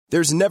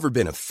There's never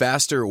been a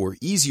faster or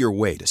easier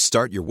way to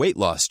start your weight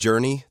loss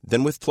journey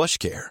than with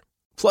PlushCare.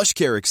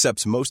 PlushCare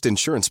accepts most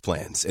insurance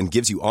plans and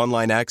gives you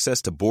online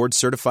access to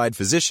board-certified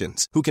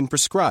physicians who can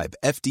prescribe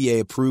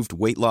FDA-approved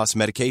weight loss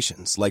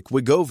medications like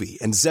Wegovy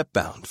and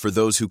Zepbound for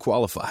those who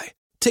qualify.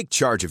 Take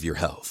charge of your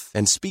health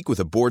and speak with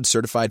a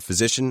board-certified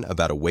physician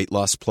about a weight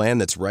loss plan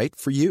that's right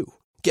for you.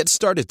 Get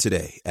started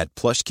today at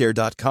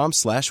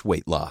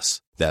plushcare.com/weight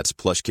loss. That's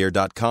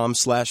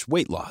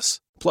plushcare.com/weight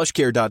loss.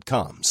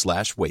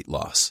 plushcare.com/weight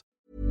loss.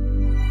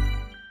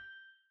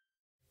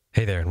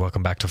 Hey there, and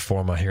welcome back to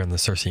Forma here on the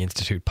Circe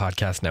Institute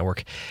Podcast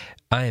Network.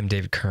 I am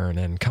David Kern,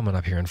 and coming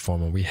up here in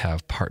Forma, we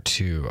have part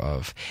 2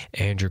 of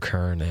Andrew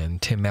Kern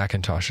and Tim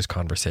McIntosh's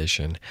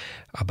conversation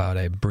about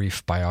a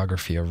brief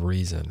biography of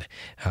reason.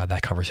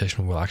 That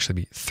conversation will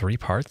actually be 3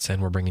 parts,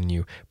 and we're bringing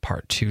you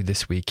part 2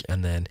 this week,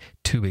 and then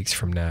 2 weeks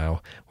from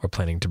now, we're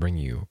planning to bring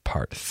you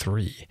part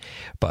 3.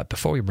 But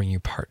before we bring you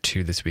part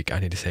 2 this week, I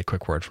need to say a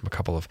quick word from a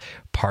couple of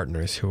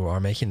partners who are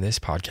making this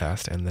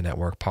podcast and the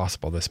network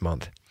possible this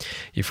month.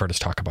 You've heard us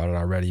talk about it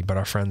already, but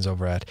our friends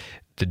over at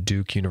the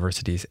Duke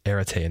University's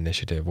Arete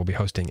Initiative will be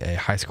hosting a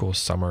high school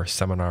summer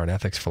seminar in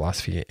ethics,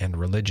 philosophy, and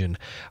religion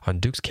on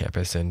Duke's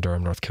campus in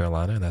Durham, North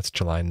Carolina. That's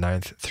July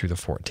 9th through the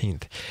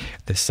 14th.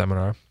 This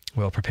seminar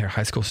will prepare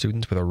high school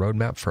students with a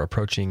roadmap for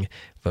approaching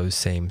those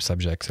same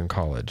subjects in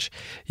college.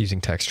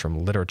 Using text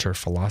from literature,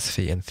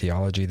 philosophy, and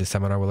theology, the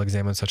seminar will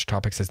examine such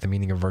topics as the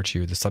meaning of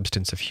virtue, the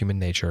substance of human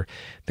nature,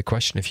 the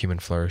question of human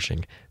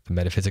flourishing, the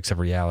metaphysics of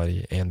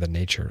reality, and the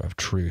nature of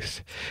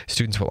truth.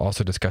 Students will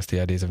also discuss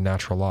the ideas of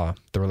natural law,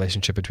 the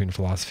relationship between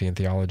philosophy and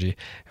theology,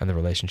 and the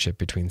relationship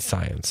between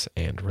science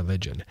and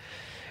religion.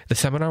 The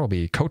seminar will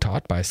be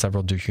co-taught by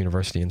several Duke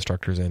University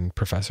instructors and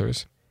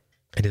professors.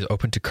 It is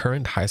open to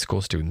current high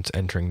school students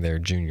entering their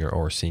junior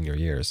or senior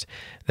years.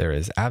 There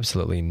is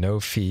absolutely no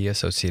fee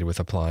associated with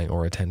applying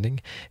or attending,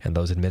 and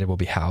those admitted will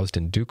be housed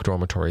in Duke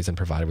dormitories and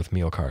provided with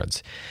meal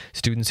cards.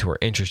 Students who are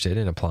interested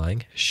in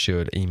applying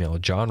should email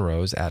John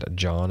Rose at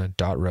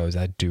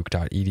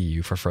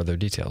john.rose@duke.edu for further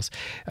details.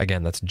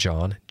 Again, that's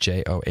John,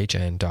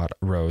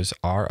 JOHN.Rose,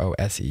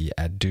 ROSE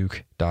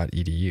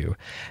 @duke.edu.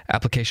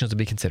 Applications will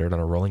be considered on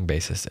a rolling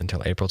basis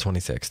until April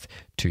 26th,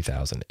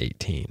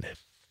 2018.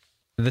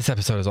 This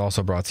episode is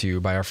also brought to you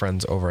by our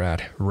friends over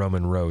at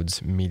Roman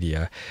Roads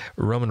Media.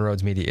 Roman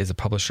Roads Media is a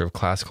publisher of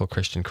classical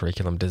Christian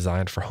curriculum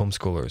designed for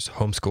homeschoolers,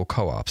 homeschool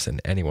co-ops, and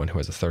anyone who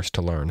has a thirst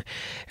to learn.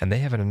 And they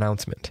have an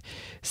announcement.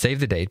 Save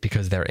the date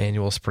because their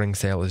annual spring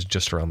sale is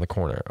just around the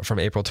corner. From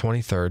April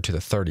 23rd to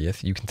the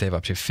 30th, you can save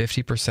up to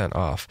 50%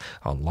 off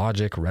on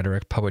logic,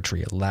 rhetoric,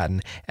 poetry,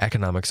 Latin,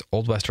 economics,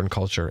 Old Western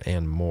culture,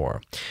 and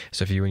more.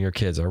 So if you and your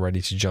kids are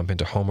ready to jump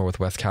into Homer with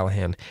Wes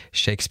Callahan,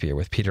 Shakespeare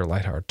with Peter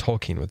Lightheart,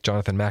 Tolkien with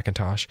Jonathan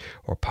McIntosh,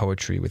 or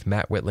poetry with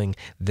Matt Whitling,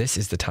 this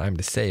is the time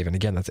to save. And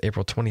again, that's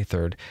April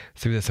 23rd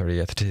through the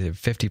 30th to save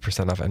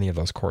 50% off any of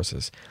those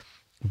courses.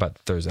 But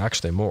there's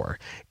actually more.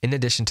 In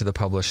addition to the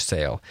published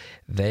sale,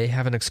 they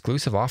have an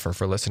exclusive offer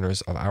for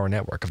listeners of our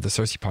network, of the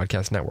Circe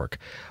Podcast Network.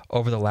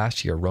 Over the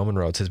last year, Roman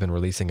Roads has been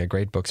releasing a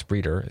Great Books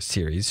Reader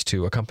series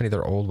to accompany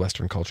their Old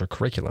Western culture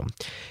curriculum.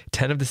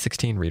 10 of the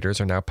 16 readers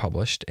are now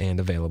published and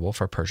available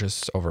for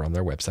purchase over on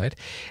their website.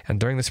 And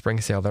during the spring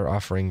sale, they're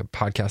offering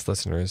podcast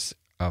listeners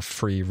a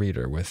free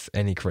reader with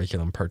any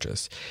curriculum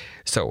purchase.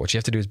 So what you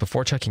have to do is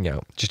before checking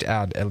out, just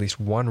add at least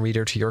one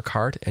reader to your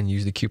cart and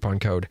use the coupon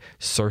code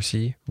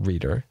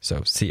CirceReader, so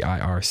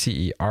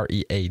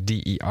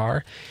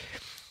CirceReader,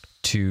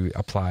 to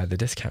apply the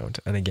discount.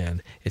 And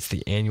again, it's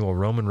the annual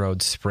Roman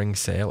Roads Spring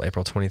Sale,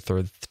 April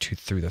 23rd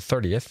through the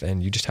 30th,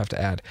 and you just have to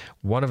add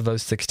one of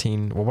those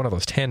 10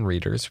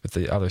 readers with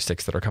the other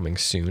 6 that are coming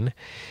soon,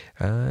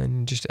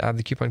 and just add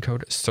the coupon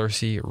code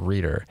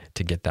CirceReader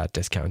to get that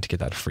discount, to get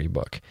that free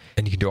book.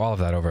 And you can do all of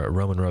that over at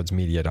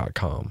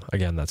RomanRoadsMedia.com.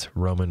 Again, that's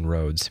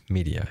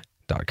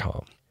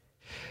RomanRoadsMedia.com.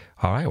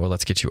 All right, well,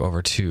 let's get you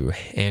over to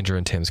Andrew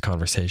and Tim's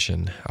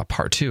conversation,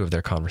 part 2 of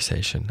their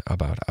conversation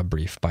about a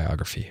brief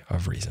biography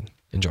of reason.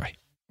 Enjoy.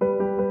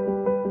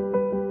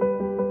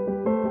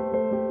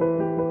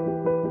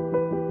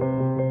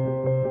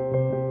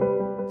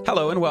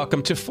 Hello and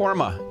welcome to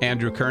Forma.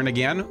 Andrew Kern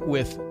again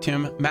with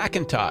Tim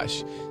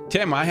McIntosh.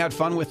 Tim, I had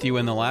fun with you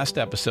in the last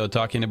episode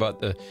talking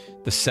about the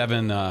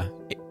 7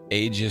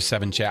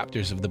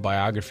 chapters of the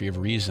biography of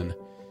reason,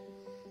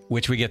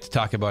 which we get to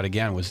talk about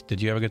again.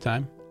 Did you have a good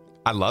time?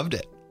 I loved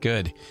it.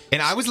 Good.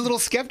 And I was a little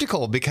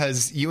skeptical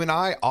because you and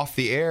I off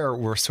the air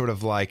were sort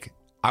of like,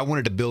 I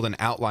wanted to build an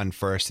outline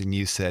first, and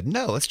you said,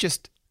 no, let's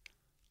just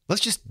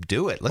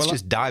do it. Let's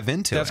just dive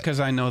into it. That's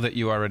because I know that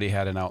you already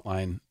had an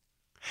outline.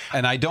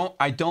 And I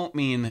don't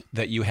mean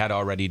that you had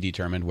already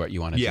determined what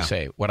you wanted to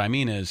say. What I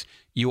mean is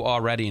you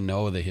already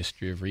know the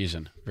history of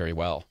reason very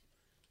well.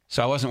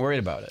 So I wasn't worried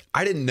about it.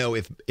 I didn't know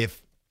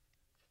if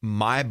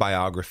my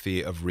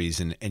biography of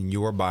reason and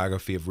your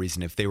biography of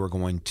reason, if they were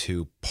going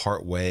to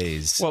part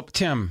ways. Well,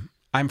 Tim,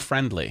 I'm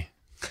friendly.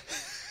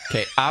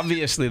 Okay,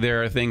 obviously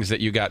there are things that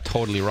you got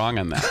totally wrong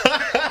on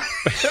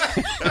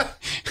that.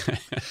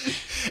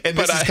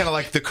 And this is kind of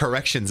like the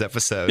corrections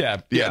episode.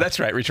 Yeah, that's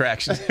right.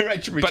 Retractions.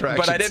 Retractions.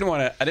 But I didn't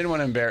want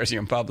to embarrass you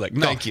in public.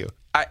 No, Thank you.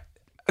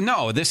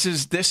 No, this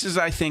is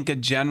I think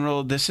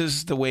this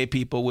is the way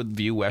people would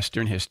view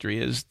Western history,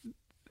 is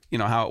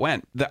how it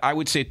went. I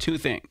would say two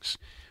things.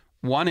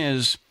 One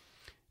is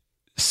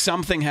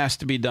something has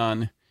to be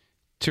done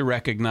to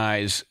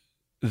recognize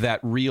that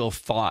real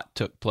thought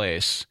took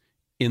place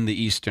in the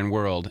Eastern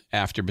world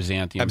after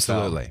Byzantium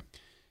Absolutely. fell.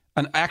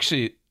 And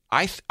actually,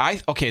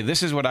 okay,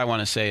 this is what I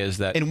want to say is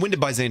that... And when did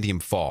Byzantium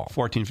fall?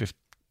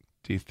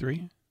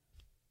 1453?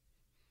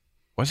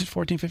 Was it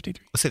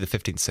 1453? Let's say the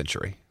 15th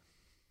century.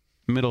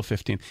 Middle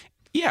 15th.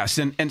 Yes,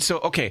 and so,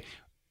 okay,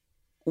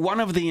 one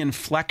of the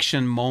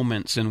inflection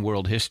moments in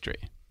world history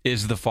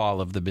is the fall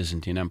of the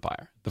Byzantine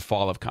Empire, the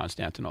fall of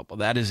Constantinople.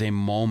 That is a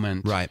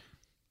moment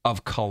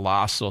of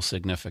colossal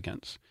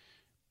significance,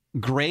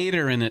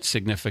 greater in its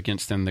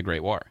significance than the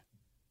Great War,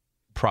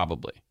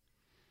 probably,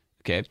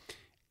 okay,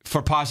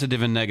 for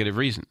positive and negative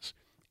reasons.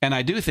 And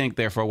I do think,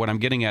 therefore, what I'm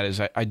getting at is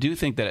I do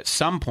think that at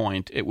some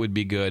point it would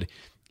be good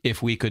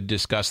if we could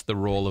discuss the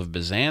role of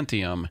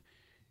Byzantium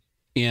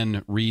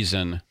in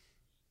reason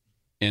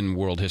in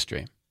world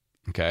history,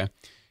 okay?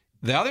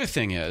 The other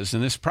thing is,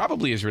 and this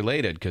probably is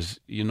related because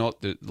the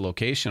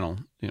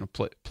locational,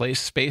 place,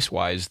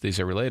 space-wise, these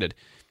are related.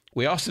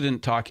 We also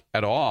didn't talk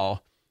at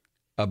all,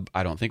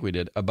 I don't think we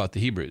did, about the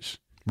Hebrews.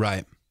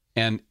 Right.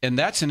 And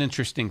that's an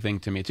interesting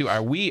thing to me too.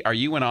 Are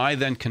you and I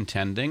then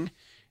contending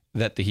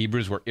that the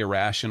Hebrews were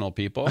irrational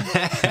people?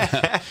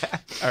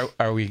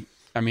 Are we?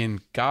 I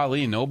mean,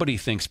 golly, nobody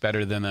thinks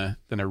better than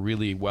a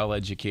really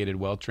well-educated,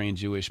 well-trained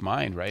Jewish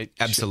mind, right?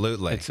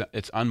 Absolutely.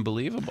 It's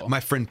unbelievable. My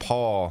friend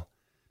Paul,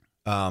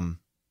 a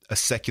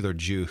secular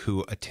Jew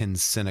who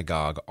attends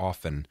synagogue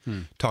often,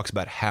 talks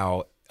about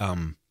how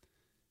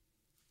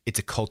it's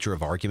a culture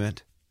of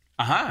argument.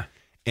 Uh-huh.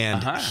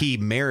 And he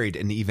married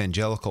an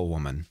evangelical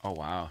woman. Oh,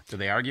 wow. Do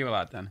they argue a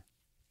lot then?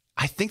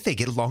 I think they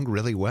get along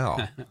really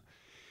well.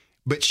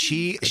 But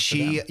she's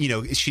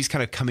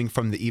kind of coming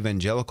from the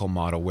evangelical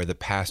model where the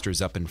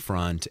pastor's up in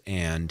front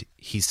and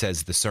he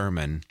says the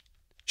sermon,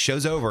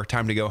 show's over,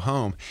 time to go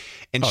home.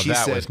 And she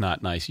said, was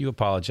not nice. You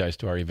apologize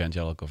to our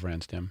evangelical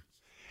friends, Tim.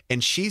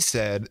 And she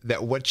said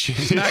that what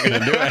she's not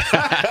going to do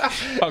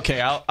it. Okay,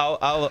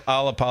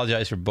 I'll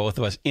apologize for both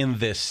of us in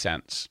this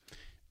sense.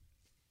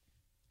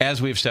 As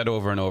we've said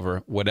over and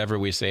over, whatever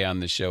we say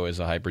on this show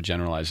is a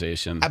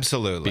hypergeneralization.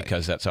 Absolutely.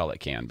 Because that's all it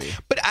can be.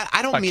 But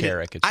I don't mean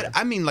caricature.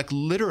 I mean, like,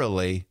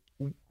 literally,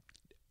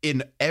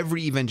 in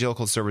every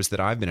evangelical service that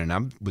I've been in, I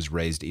was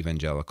raised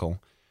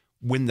evangelical,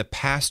 when the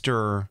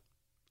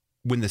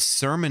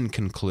sermon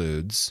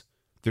concludes,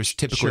 there's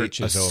typically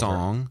a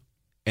song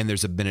and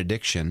there's a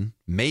benediction.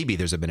 Maybe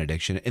there's a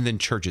benediction, and then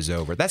church is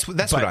over. That's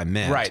what I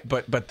meant. Right,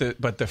 but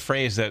the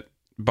phrase that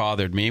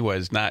bothered me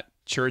was not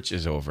church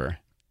is over.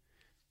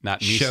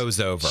 Not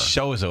show's over.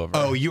 Show's over.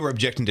 Oh, you were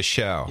objecting to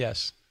show.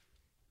 Yes.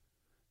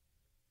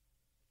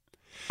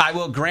 I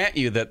will grant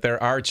you that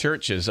there are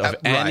churches of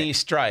any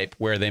stripe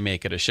where they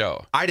make it a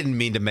show. I didn't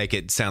mean to make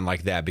it sound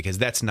like that because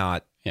that's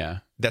not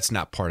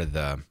part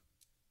of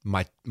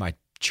my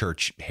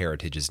church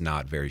heritage is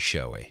not very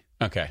showy.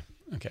 Okay.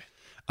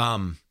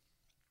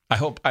 I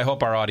hope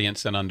our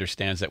audience then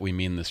understands that we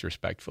mean this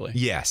respectfully.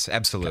 Yes,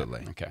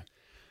 absolutely. Okay.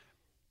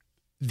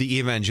 The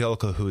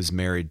evangelical who is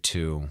married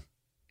to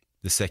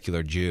the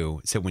secular Jew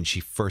said when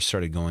she first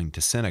started going to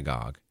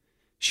synagogue,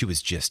 she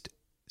was just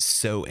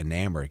so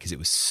enamored because it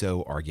was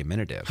so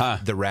argumentative.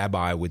 The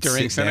rabbi would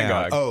sit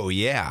down. Oh,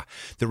 yeah.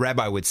 The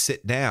rabbi would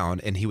sit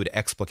down and he would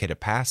explicate a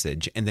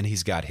passage, and then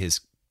he's got his,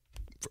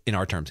 in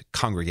our terms,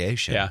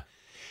 congregation. Yeah.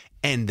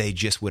 And they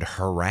just would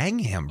harangue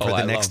him for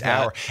the next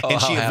hour.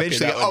 And she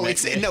eventually,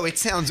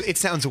 it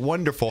sounds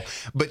wonderful.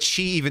 But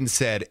she even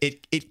said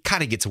it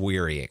kind of gets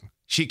wearying.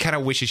 She kind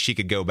of wishes she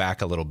could go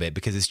back a little bit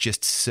because it's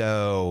just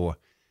so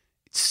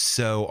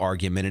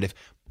argumentative.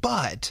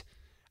 But,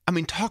 I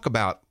mean, talk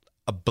about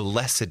a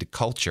blessed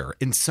culture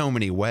in so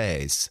many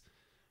ways.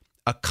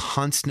 A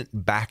constant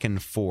back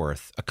and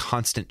forth, a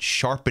constant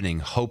sharpening,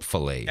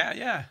 hopefully.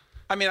 Yeah.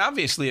 I mean,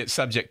 obviously it's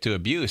subject to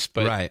abuse,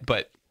 but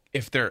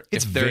if they're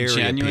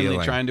genuinely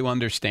appealing. Trying to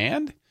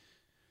understand,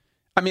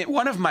 I mean,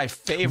 one of my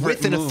favorite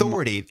with an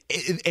authority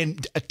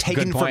and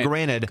taken for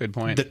granted, Good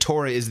point. The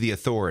Torah is the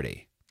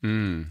authority.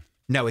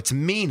 No, its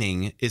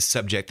meaning is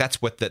subject.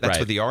 That's what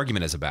the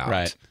argument is about.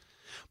 Right.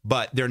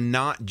 But they're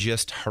not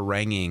just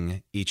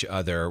haranguing each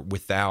other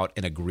without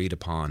an agreed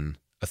upon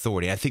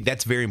authority. I think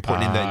that's very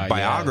important in the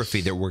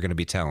biography that we're going to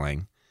be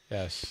telling.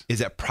 Yes. Is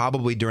that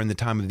probably during the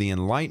time of the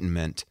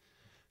Enlightenment,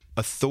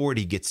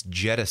 authority gets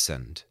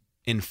jettisoned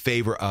in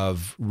favor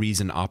of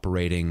reason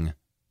operating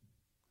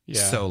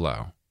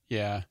solo.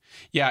 Yeah.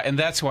 And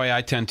that's why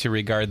I tend to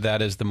regard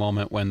that as the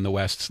moment when the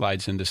West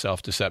slides into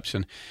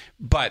self-deception.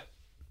 But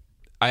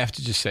I have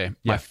to just say,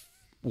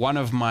 one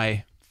of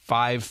my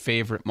 5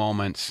 favorite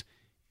moments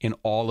in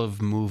all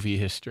of movie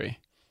history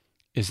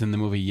is in the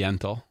movie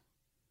Yentl.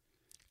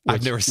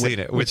 I've never seen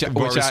it. Which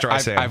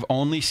I've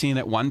only seen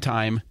it one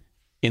time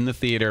in the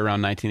theater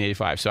around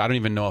 1985, so I don't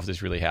even know if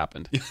this really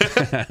happened.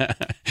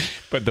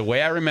 But the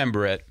way I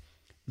remember it,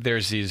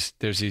 there's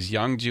these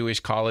young Jewish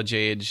college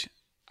age.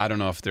 I don't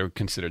know if they're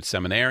considered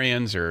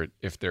seminarians or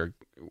if they're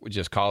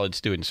just college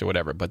students or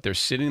whatever. But they're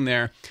sitting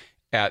there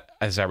at,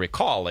 as I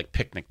recall, like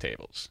picnic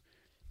tables.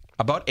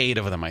 About 8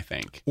 of them, I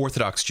think.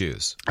 Orthodox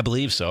Jews. I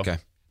believe so. Okay.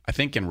 I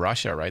think in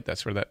Russia, right?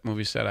 That's where that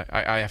movie's set.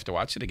 I have to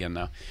watch it again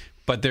now.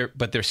 But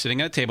they're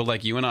sitting at a table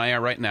like you and I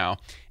are right now,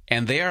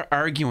 and they are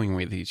arguing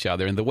with each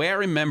other. And the way I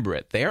remember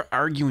it, they are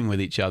arguing with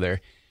each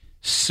other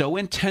so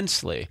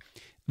intensely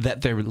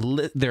that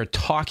they're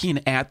talking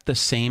at the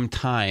same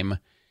time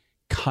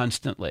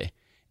constantly.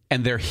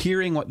 And they're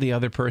hearing what the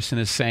other person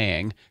is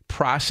saying,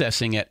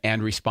 processing it,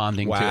 and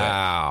responding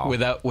to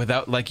it.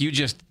 Without like you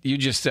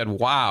just said,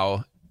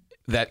 wow,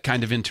 that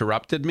kind of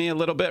interrupted me a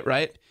little bit,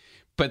 right?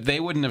 But they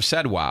wouldn't have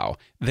said wow.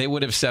 They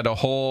would have said a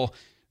whole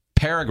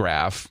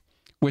paragraph,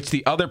 which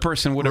the other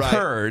person would have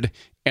heard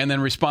and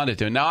then responded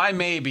to. Now, I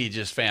may be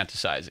just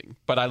fantasizing,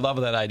 but I love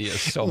that idea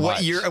so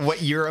much.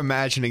 What you're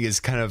imagining is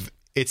kind of,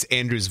 it's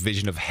Andrew's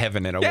vision of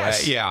heaven in a way.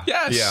 Yeah.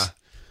 Yes. Yeah.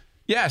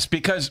 Yes,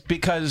 because,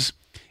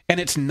 and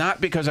it's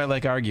not because I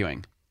like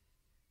arguing.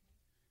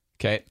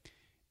 Okay.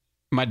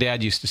 My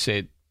dad used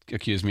to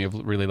accuse me of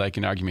really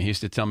liking argument. He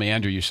used to tell me,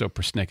 Andrew, you're so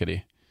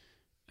persnickety.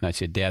 And I'd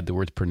say, Dad, the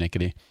word's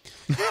pernickety.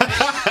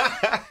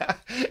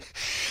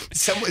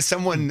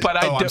 Someone.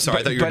 I'm sorry.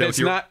 I thought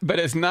you were. But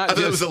it's not. I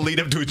thought it was a lead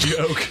up to a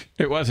joke.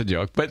 It was a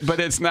joke, but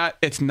it's not.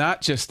 It's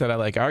not just that I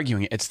like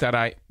arguing. It's that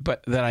I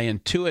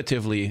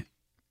intuitively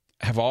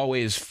have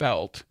always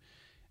felt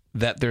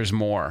that there's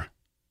more.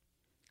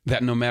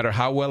 That no matter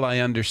how well I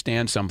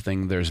understand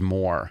something, there's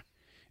more.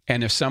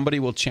 And if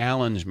somebody will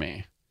challenge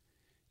me,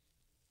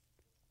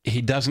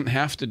 he doesn't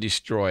have to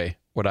destroy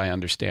what I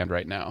understand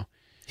right now.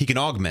 He can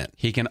augment.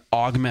 He can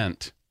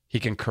augment. He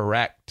can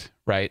correct.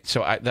 Right.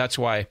 So that's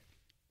why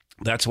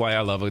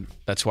I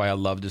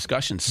love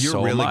discussions. You're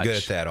so really much. good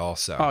at that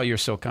also. Oh, you're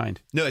so kind.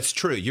 No, it's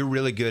true. You're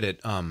really good at.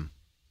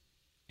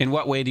 In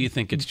what way do you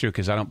think it's true?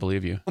 Because I don't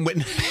believe you.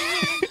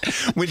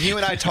 When you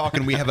and I talk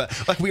and we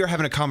were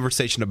having a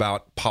conversation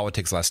about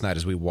politics last night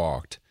as we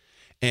walked,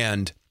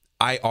 and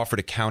I offered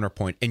a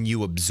counterpoint and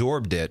you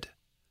absorbed it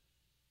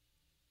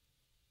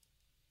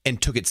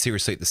and took it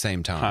seriously at the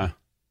same time. Huh.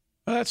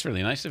 Well, that's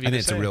really nice of you. I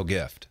think it's a real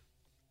gift.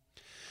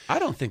 I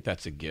don't think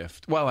that's a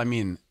gift. Well, I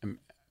mean,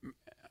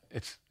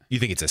 it's. You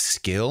think it's a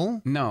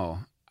skill? No.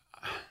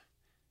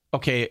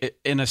 Okay,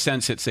 in a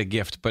sense, it's a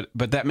gift, but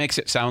that makes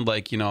it sound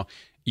like,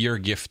 you're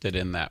gifted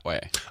in that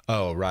way.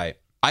 Oh, right.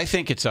 I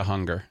think it's a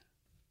hunger.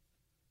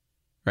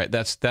 Right.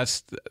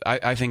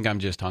 I think I'm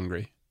just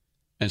hungry.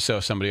 And so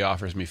if somebody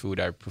offers me food,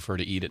 I prefer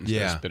to eat it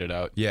instead of spit it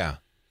out. Yeah.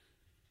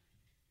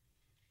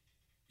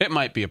 It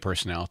might be a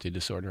personality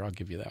disorder. I'll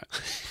give you that.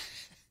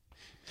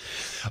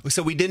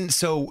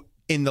 So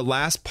in the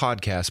last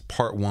podcast,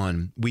 part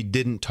 1, we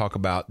didn't talk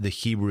about the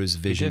Hebrews'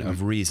 vision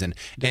of reason.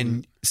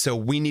 And so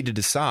we need to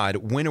decide,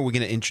 when are we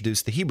going to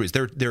introduce the Hebrews?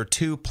 There are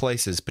 2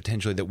 places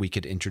potentially that we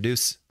could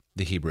introduce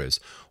the Hebrews.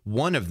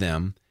 One of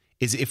them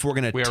is if we're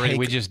going to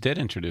we just did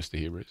introduce the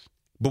Hebrews.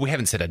 But we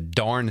haven't said a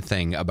darn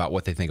thing about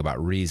what they think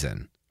about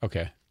reason.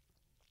 Okay.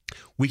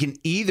 We can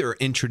either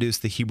introduce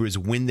the Hebrews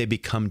when they I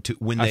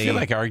feel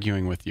like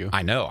arguing with you.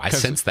 I know. I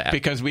sense that.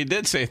 Because we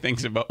did say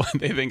things about what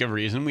they think of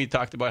reason. We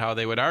talked about how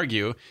they would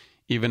argue,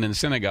 even in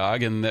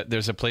synagogue, and that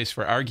there's a place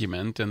for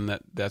argument, and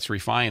that's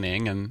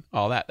refining and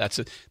all that.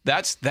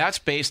 That's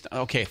based.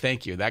 Okay,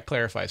 thank you. That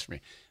clarifies for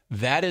me.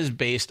 That is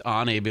based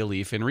on a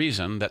belief in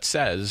reason that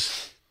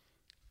says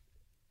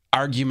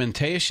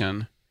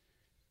argumentation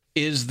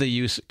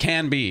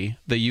can be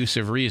the use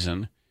of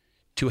reason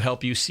to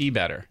help you see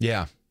better.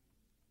 Yeah.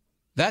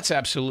 That's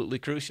absolutely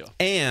crucial.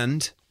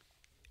 And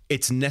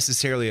it's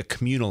necessarily a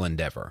communal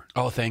endeavor.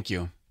 Oh, thank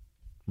you.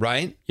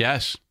 Right?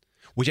 Yes.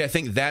 Which I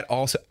think that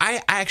also,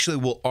 I actually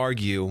will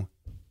argue,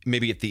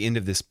 maybe at the end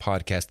of this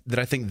podcast, that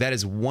I think that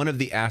is one of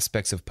the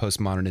aspects of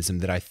postmodernism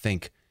that I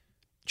think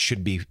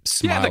should be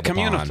smiled the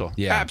communal. upon.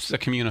 Yeah, the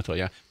communal.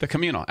 Yeah, the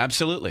communal.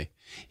 Absolutely.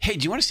 Hey,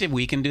 do you want to see if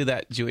we can do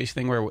that Jewish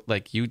thing where,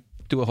 like, you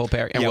do a whole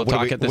paragraph and we'll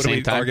talk at the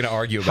same time? What are we going to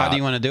argue about? How do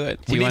you want to do it?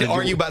 We need to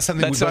argue about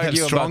something we both have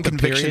strong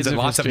convictions and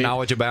lots of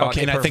knowledge about.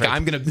 Okay, and perfect. I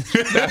think I'm going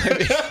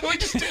to. We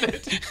just did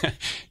it.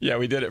 Yeah,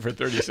 we did it for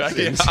 30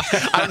 seconds.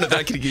 Yeah, I don't know that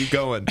I can keep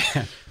going.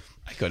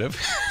 I could have.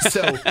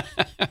 So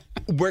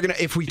we're going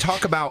to, if we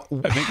talk about.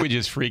 I think we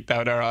just freaked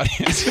out our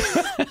audience.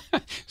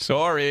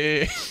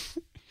 Sorry.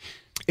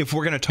 If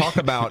we're going to talk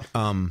about,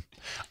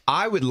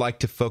 I would like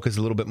to focus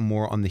a little bit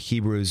more on the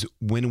Hebrews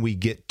when we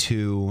get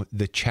to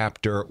the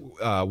chapter.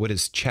 What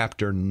is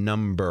chapter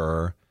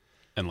number?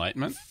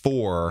 Enlightenment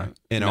 4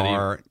 in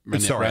I'm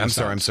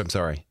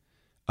sorry.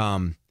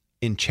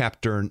 In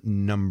chapter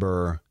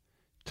number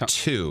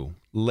 2,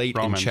 late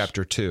Romans. in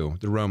chapter 2,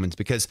 the Romans,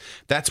 because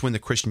that's when the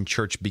Christian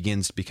church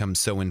begins to become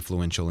so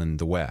influential in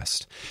the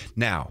West.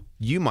 Now,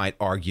 you might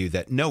argue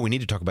that no, we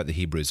need to talk about the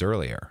Hebrews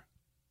earlier.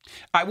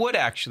 I would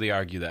actually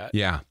argue that.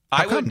 Yeah.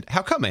 How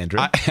come, Andrew?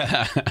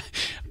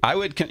 I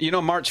would,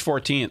 March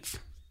 14th.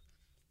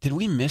 Did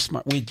we miss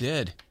March? We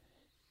did.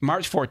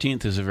 March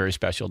 14th is a very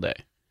special day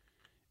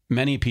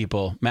many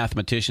people,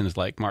 mathematicians,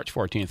 like March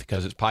 14th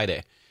because it's Pi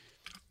Day.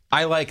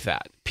 I like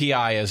that.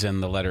 Pi as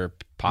in the letter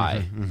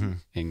pi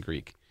in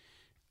Greek.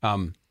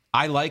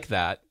 I like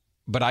that,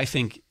 but I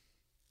think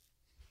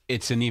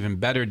it's an even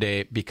better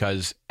day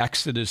because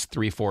Exodus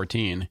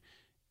 3:14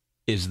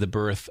 is the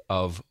birth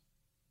of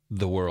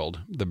the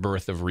world, the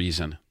birth of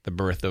reason, the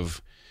birth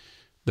of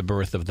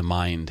the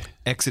mind.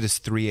 Exodus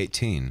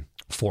 3:18.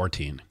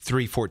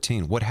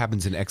 3:14. What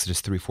happens in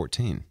Exodus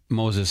 3:14?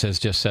 Moses has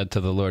just said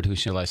to the Lord, "Who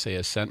shall I say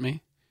has sent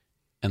me?"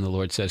 And the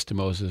Lord says to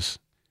Moses,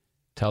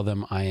 "Tell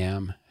them I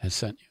am has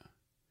sent you."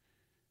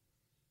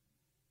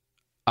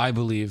 I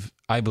believe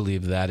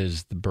that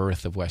is the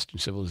birth of Western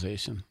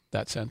civilization,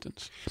 that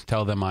sentence.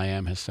 Tell them I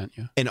am has sent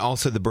you. And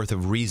also the birth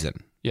of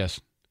reason. Yes.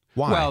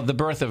 Why? Well, the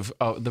birth of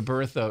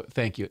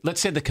thank you.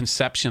 Let's say the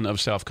conception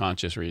of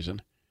self-conscious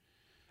reason.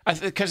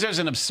 Because there's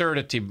an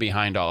absurdity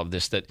behind all of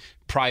this that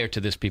prior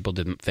to this people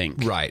didn't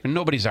think. Right. And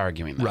nobody's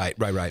arguing that.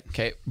 Right.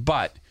 Okay.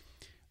 But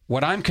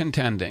what I'm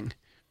contending,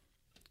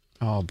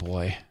 oh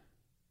boy.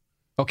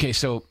 Okay,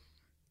 so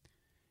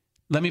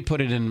let me put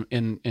it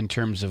in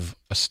terms of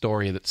a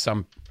story that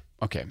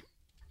okay.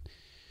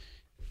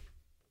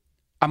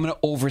 I'm going to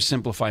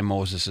oversimplify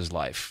Moses'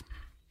 life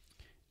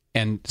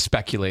and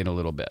speculate a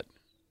little bit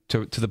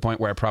to the point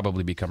where I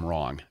probably become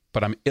wrong.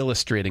 But I'm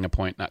illustrating a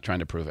point, not trying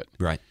to prove it.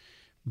 Right.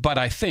 But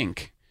I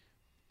think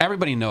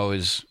everybody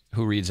knows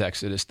who reads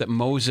Exodus that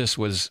Moses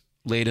was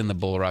laid in the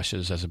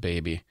bulrushes as a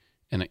baby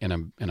in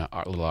a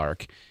little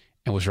ark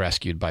and was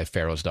rescued by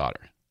Pharaoh's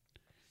daughter.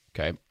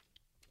 Okay.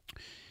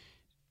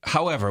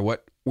 However,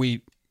 what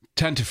we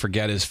tend to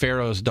forget is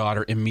Pharaoh's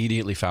daughter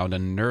immediately found a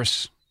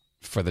nurse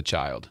for the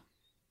child.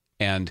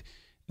 And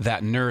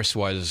that nurse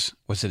was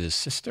it his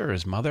sister or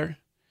his mother?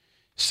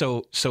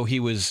 So he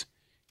was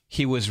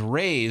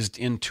raised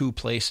in two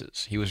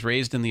places. He was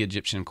raised in the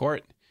Egyptian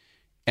court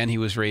and he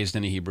was raised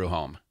in a Hebrew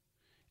home.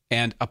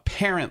 And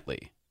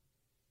apparently,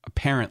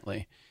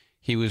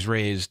 he was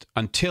raised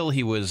until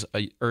he was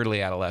an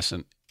early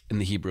adolescent in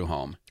the Hebrew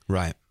home.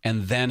 Right.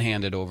 And then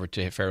handed over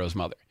to Pharaoh's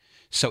mother.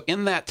 So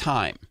in that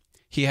time,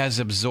 he has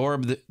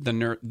absorbed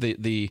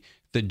the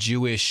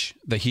Jewish,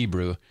 the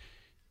Hebrew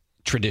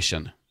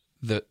tradition,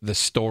 the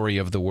story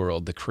of the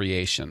world, the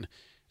creation.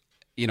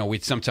 You know, we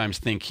sometimes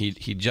think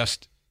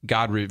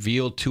God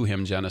revealed to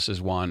him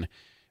Genesis 1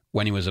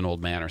 when he was an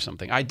old man or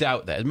something. I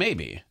doubt that.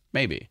 Maybe.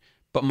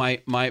 But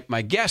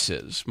my guess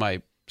is,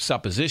 my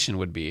supposition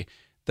would be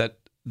that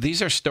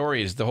these are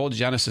stories, the whole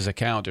Genesis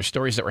account are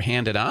stories that were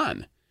handed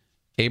on.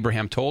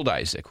 Abraham told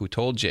Isaac, who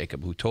told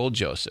Jacob, who told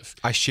Joseph.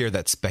 I share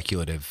that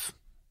speculative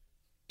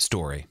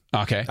story.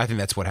 Okay. I think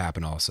that's what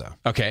happened also.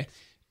 Okay.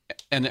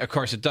 And of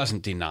course, it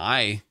doesn't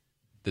deny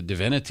the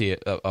divinity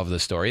of the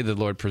story. The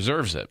Lord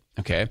preserves it.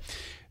 Okay.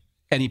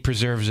 And he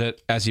preserves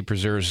it as he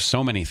preserves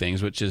so many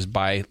things, which is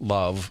by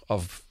love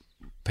of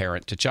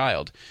parent to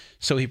child.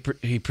 So he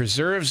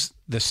preserves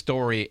the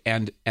story,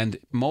 and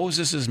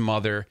Moses'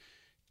 mother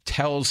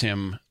tells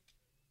him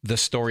the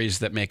stories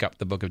that make up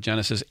the book of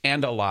Genesis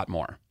and a lot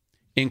more,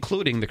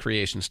 including the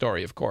creation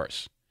story, of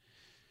course.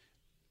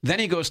 Then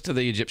he goes to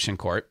the Egyptian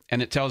court,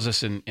 and it tells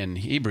us in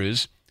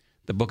Hebrews,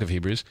 the book of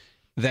Hebrews,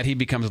 that he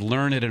becomes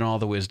learned in all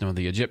the wisdom of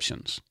the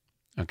Egyptians.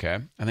 Okay?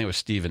 I think it was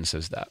Stephen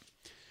says that.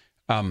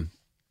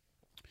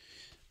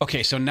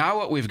 Okay, so now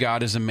what we've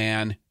got is a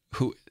man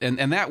who,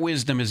 and that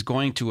wisdom is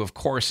going to, of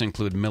course,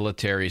 include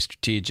military,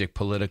 strategic,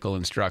 political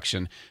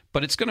instruction,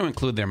 but it's going to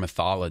include their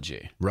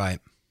mythology. Right.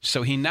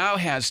 So he now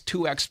has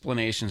two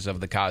explanations of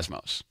the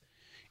cosmos.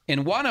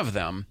 In one of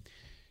them,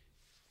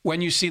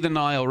 when you see the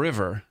Nile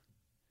River,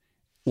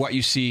 what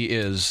you see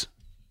is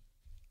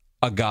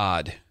a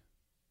god.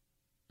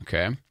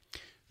 Okay?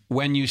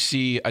 When you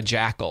see a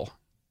jackal,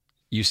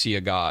 you see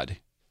a god.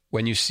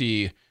 When you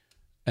see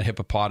a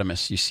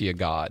hippopotamus, you see a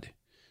god.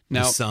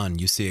 Now, the sun,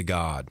 you see a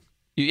god.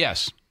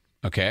 Yes.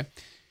 Okay.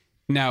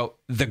 Now,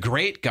 the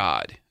great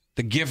God,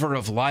 the giver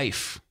of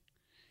life,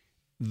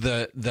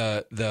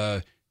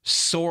 the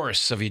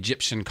source of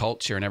Egyptian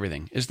culture and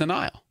everything is the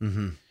Nile.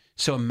 Mm-hmm.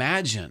 So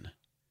imagine,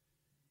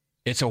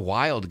 it's a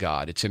wild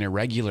God. It's an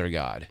irregular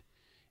God.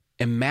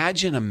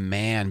 Imagine a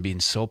man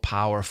being so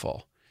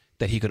powerful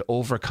that he could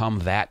overcome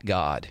that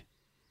God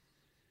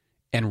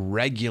and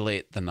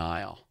regulate the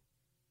Nile.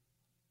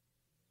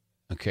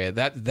 Okay,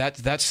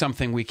 that's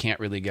something we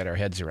can't really get our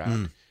heads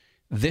around.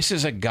 This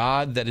is a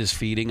God that is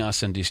feeding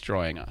us and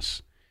destroying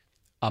us.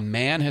 A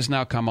man has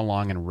now come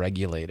along and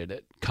regulated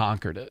it,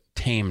 conquered it,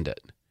 tamed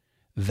it.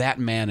 That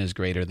man is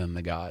greater than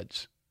the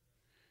gods.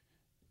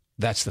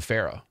 That's the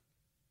Pharaoh.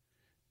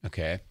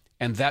 Okay,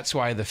 and that's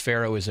why the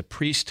Pharaoh is a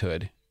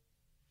priesthood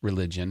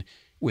religion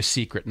with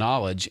secret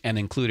knowledge, and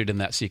included in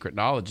that secret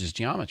knowledge is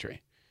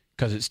geometry,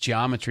 because it's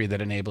geometry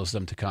that enables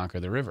them to conquer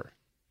the river.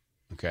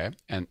 Okay,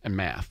 and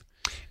math.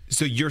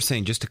 So you're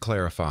saying, just to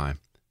clarify,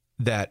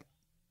 that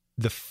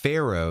the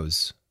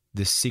pharaohs,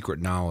 this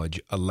secret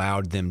knowledge,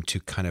 allowed them to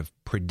kind of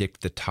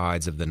predict the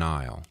tides of the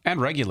Nile.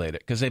 And regulate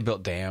it, because they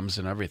built dams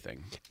and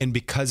everything. And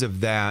because of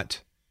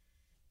that,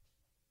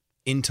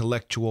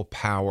 intellectual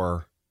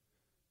power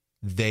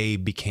they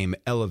became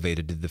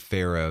elevated to the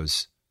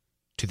pharaohs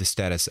to the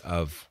status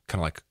of kind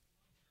of like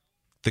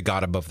the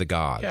god above the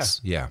gods.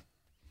 Yeah.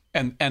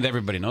 And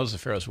everybody knows the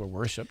pharaohs were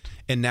worshipped.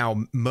 And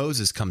now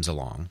Moses comes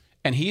along.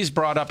 And he's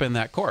brought up in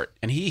that court,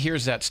 and he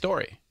hears that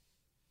story,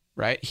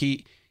 right?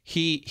 He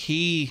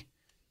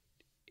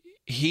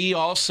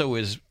also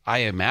is, I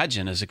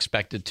imagine, is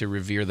expected to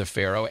revere the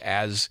pharaoh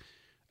as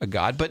a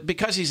god, but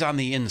because he's on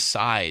the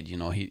inside,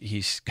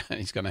 he's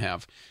going to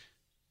have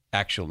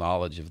actual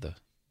knowledge of the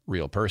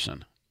real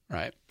person,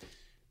 right?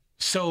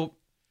 So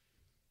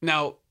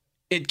now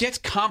it gets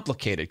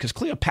complicated because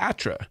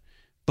Cleopatra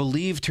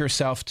believed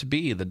herself to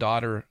be the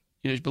daughter,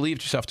 she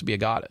believed herself to be a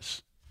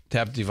goddess, to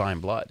have divine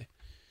blood.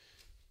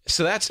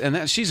 So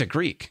she's a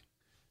Greek.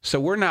 So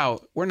we're now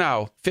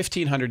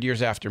 1,500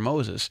 years after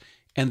Moses,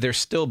 and they're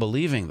still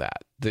believing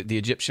that. The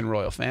Egyptian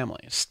royal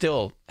family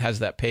still has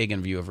that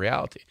pagan view of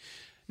reality.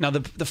 Now,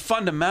 the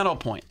fundamental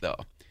point, though,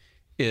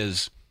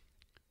 is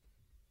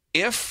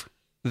if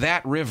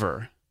that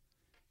river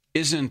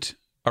isn't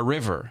a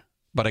river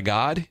but a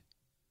god,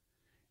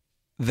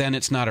 then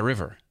it's not a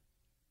river,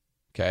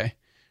 okay?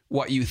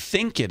 What you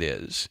think it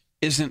is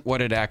isn't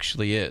what it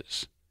actually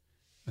is,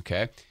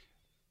 okay?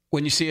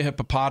 When you see a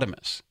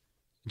hippopotamus,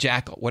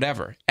 jackal,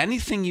 whatever,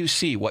 anything you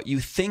see, what you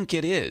think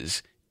it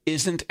is,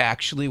 isn't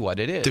actually what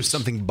it is. There's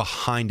something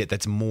behind it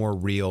that's more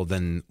real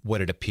than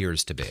what it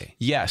appears to be.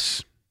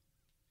 Yes.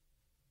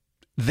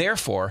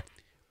 Therefore,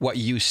 what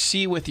you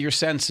see with your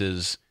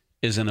senses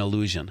is an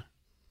illusion.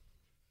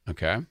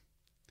 Okay?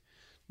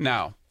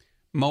 Now,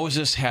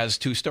 Moses has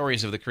two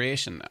stories of the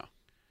creation now.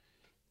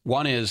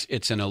 One is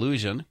it's an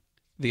illusion.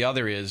 The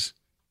other is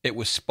it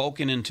was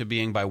spoken into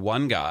being by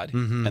one God,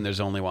 and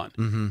there's only one.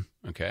 Mm-hmm.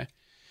 Okay?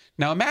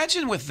 Now,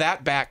 imagine with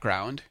that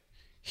background,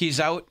 he's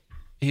out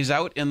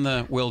in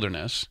the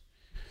wilderness,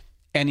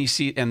 and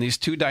these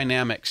two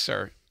dynamics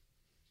are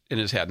in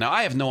his head. Now,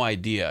 I have no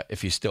idea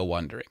if he's still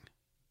wondering,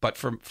 but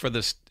for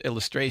this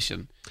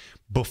illustration,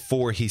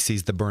 before he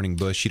sees the burning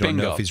bush, you don't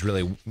know if he's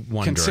really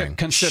wondering.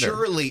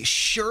 Consider.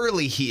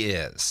 Surely he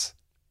is.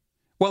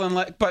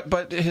 Well,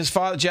 but his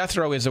father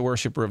Jethro is a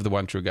worshiper of the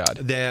one true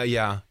God.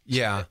 Yeah.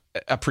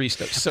 A priest.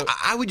 So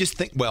I would just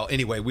think. Well,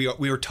 anyway,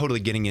 we were totally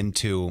getting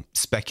into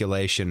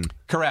speculation.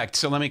 Correct.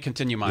 So let me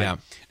continue mine.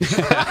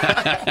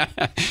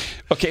 Yeah.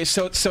 Okay.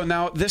 So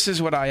now this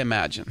is what I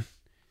imagine.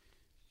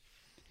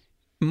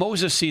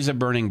 Moses sees a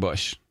burning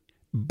bush,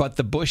 but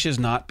the bush is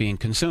not being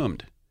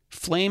consumed.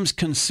 Flames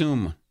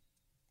consume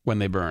when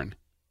they burn.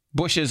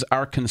 Bushes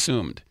are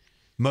consumed.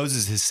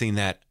 Moses has seen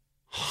that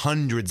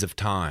hundreds of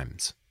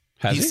times.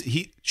 Has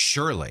he?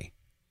 Surely.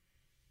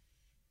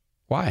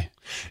 Why?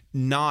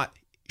 Not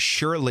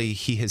surely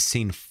he has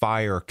seen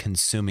fire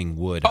consuming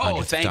wood.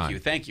 Oh,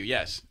 thank you.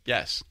 Yes.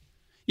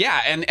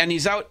 Yeah, and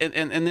he's out,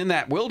 and in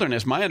that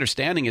wilderness, my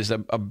understanding is a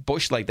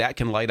bush like that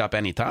can light up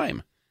any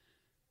time,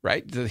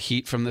 right? The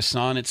heat from the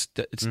sun, it's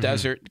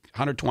desert,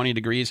 120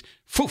 degrees,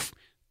 poof,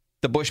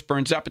 the bush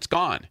burns up, it's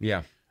gone.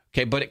 Yeah.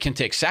 Okay, but it can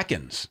take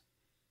seconds.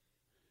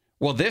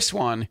 Well, this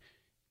one,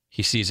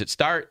 he sees it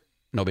start,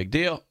 no big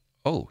deal.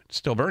 Oh, it's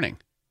still burning.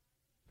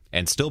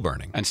 And still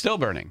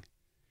burning.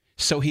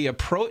 So he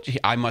approached,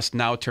 I must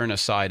now turn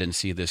aside and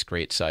see this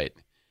great sight.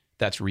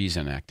 That's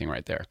reason acting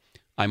right there.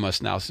 I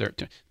must now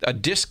start. A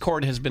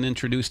discord has been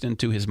introduced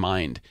into his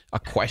mind. A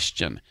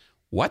question.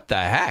 What the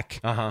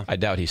heck? I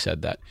doubt he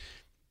said that.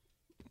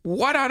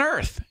 What on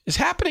earth is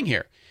happening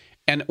here?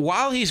 And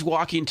while he's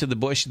walking to the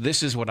bush,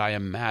 this is what I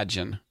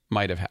imagine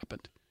might have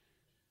happened.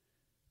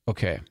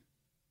 Okay.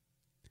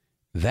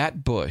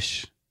 That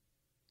bush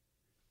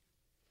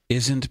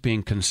isn't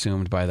being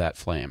consumed by that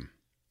flame.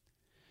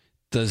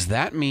 Does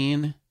that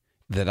mean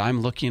that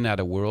I'm looking at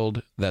a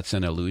world that's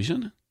an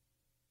illusion?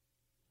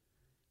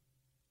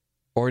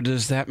 Or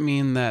does that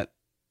mean that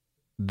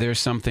there's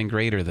something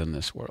greater than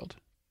this world?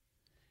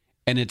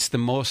 And it's the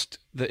most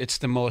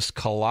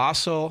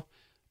colossal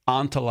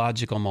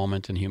ontological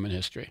moment in human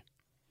history.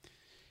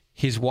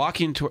 He's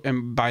walking to,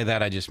 and by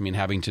that I just mean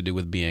having to do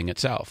with being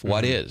itself.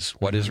 What is?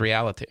 What is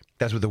reality?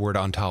 That's what the word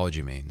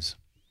ontology means.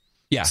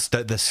 Yeah.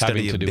 The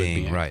study of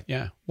being, right.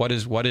 Yeah. What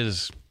is?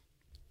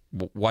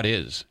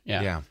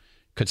 Yeah.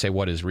 Could say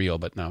what is real,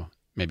 but no,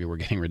 maybe we're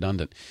getting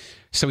redundant.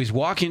 So he's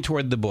walking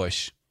toward the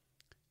bush.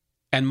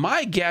 And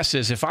my guess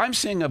is if I'm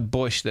seeing a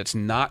bush that's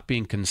not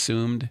being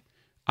consumed,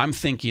 I'm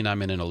thinking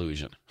I'm in an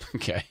illusion.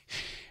 Okay.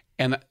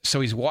 And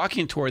so he's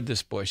walking toward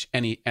this bush,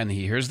 and he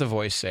hears the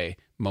voice say,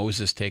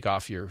 Moses, take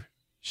off your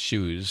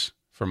shoes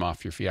from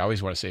off your feet. I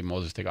always want to say,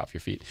 Moses, take off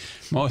your feet.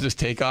 Moses,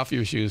 take off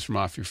your shoes from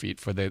off your feet,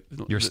 for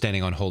you're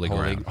standing on holy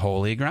ground.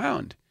 Holy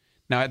ground.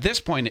 Now, at this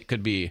point, it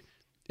could be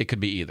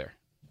either.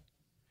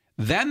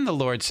 Then the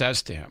Lord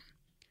says to him,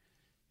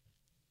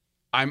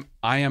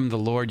 I am the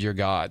Lord your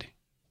God,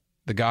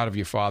 the God of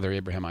your father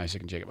Abraham,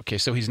 Isaac, and Jacob. Okay,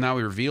 so he's now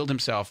revealed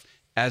himself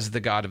as the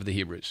God of the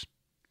Hebrews.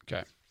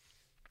 Okay.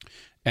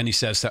 And he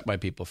says, set my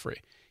people free.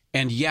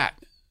 And yet,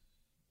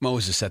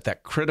 Moses, at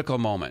that critical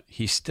moment,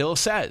 he still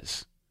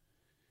says,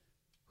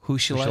 who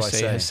shall I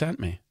say has sent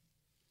me?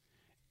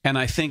 And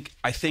I think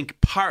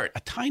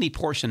a tiny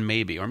portion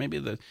maybe, or maybe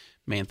the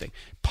main thing,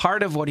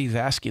 part of what he's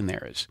asking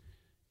there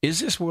is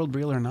this world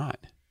real or not?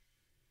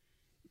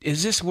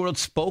 Is this world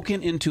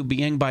spoken into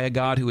being by a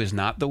God who is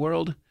not the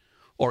world?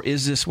 Or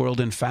is this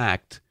world, in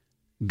fact,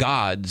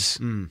 gods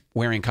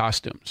wearing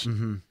costumes?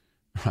 Mm-hmm.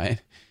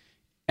 Right?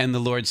 And the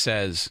Lord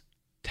says,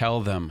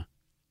 tell them,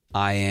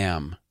 I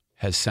am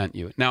has sent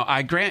you. Now,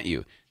 I grant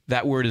you,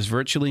 that word is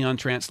virtually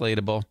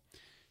untranslatable.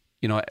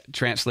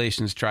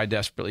 Translations try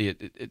desperately.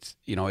 It's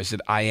is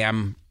it I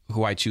am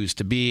who I choose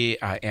to be?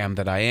 I am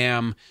that I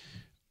am.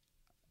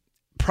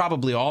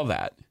 Probably all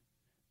that.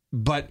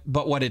 But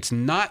what it's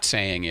not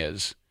saying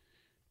is,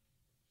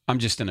 I'm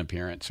just an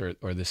appearance,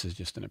 or this is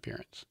just an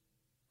appearance,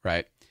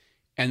 right?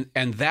 And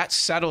that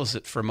settles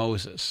it for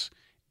Moses.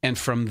 And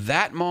from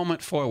that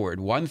moment forward,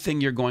 one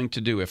thing you're going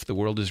to do if the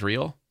world is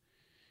real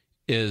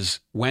is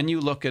when you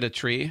look at a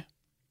tree,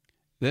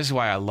 this is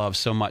why I love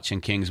so much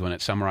in Kings when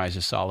it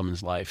summarizes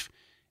Solomon's life.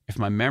 If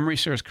my memory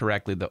serves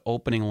correctly, the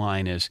opening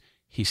line is,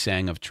 he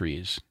sang of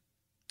trees.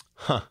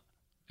 Huh.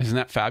 Isn't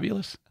that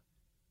fabulous?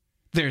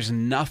 There's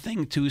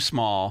nothing too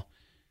small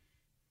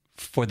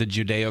for the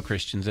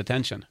Judeo-Christian's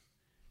attention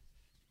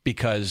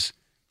because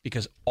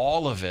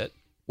all of it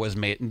was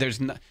made.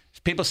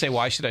 People say,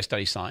 why should I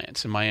study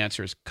science? And my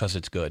answer is because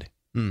it's good.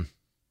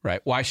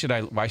 Right? Why should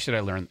I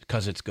learn?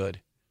 Because it's good.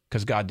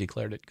 Because God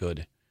declared it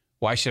good.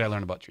 Why should I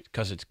learn about trees?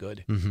 Because it's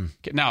good. Mm-hmm.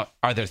 Okay, now,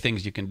 are there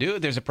things you can do?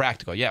 There's a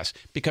practical, yes,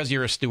 because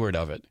you're a steward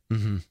of it.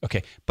 Mm-hmm.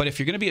 Okay, but if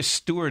you're going to be a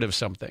steward of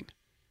something,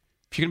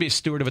 if you're going to be a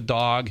steward of a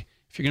dog,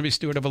 if you're going to be a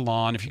steward of a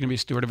lawn, if you're going to be a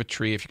steward of a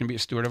tree, if you're going to be a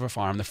steward of a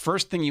farm, the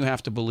first thing you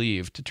have to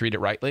believe to treat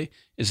it rightly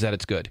is that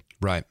it's good.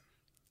 Right.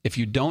 If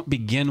you don't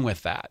begin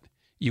with that,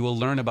 you will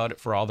learn about it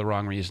for all the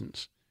wrong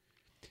reasons.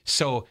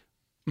 So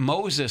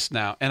Moses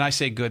now, and I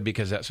say good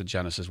because that's what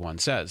Genesis 1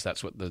 says.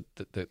 That's what the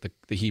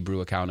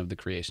Hebrew account of the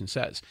creation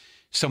says.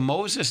 So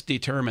Moses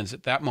determines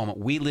at that moment,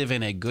 we live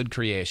in a good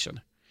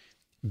creation.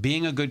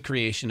 Being a good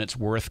creation, it's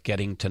worth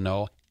getting to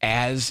know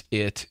as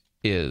it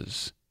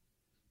is.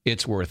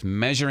 It's worth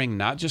measuring,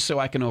 not just so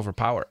I can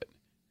overpower it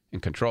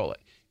and control it.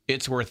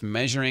 It's worth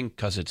measuring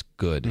because it's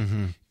good.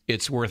 Mm-hmm.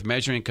 It's worth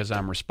measuring because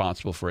I'm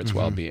responsible for its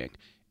well-being.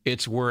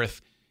 It's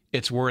worth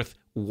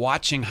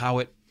watching how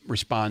it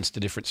responds to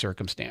different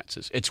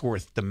circumstances. It's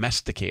worth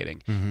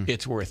domesticating. Mm-hmm.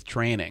 It's worth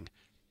training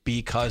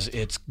because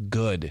it's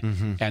good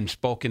and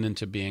spoken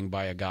into being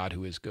by a God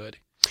who is good.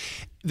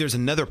 There's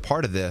another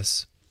part of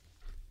this,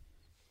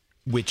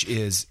 which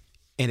is,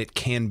 and it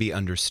can be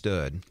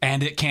understood.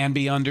 And it can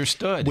be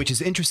understood. Which is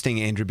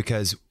interesting, Andrew,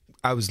 because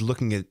I was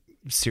looking at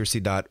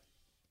Circe.org.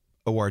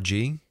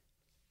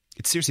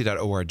 It's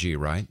Circe.org,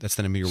 right? That's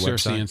the name of your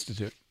website?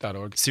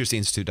 CirceInstitute.org.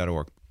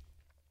 CirceInstitute.org.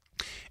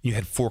 You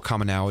had 4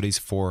 commonalities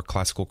for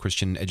classical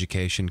Christian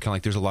education. Kind of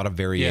like there's a lot of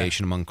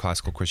variation among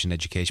classical Christian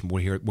education.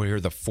 What are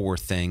the 4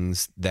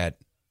 things that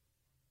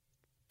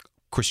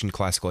Christian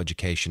classical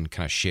education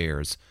kind of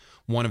shares?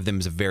 One of them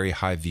is a very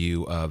high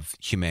view of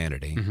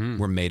humanity. Mm-hmm.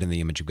 We're made in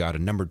the image of God.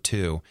 And number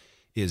 2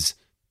 is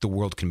the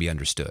world can be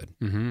understood.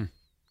 Mm-hmm.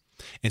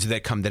 And so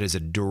that is a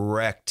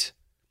direct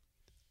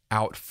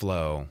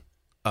outflow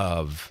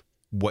of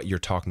what you're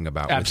talking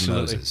about with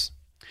Moses.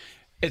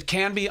 It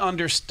can be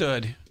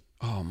understood.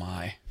 Oh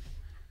my.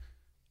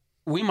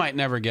 We might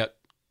never get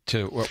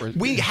to what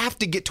we have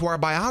to get to our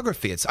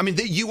biography.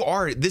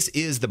 This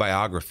is the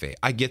biography.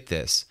 I get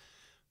this.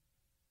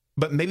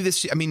 But maybe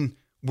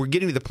we're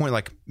getting to the point,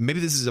 like, maybe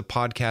this is a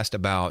podcast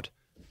about,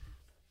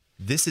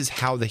 this is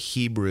how the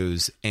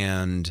Hebrews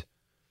and,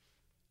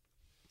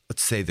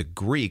 let's say, the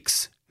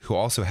Greeks, who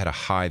also had a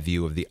high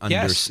view of that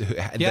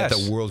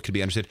the world could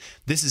be understood.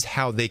 This is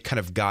how they kind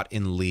of got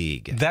in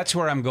league. That's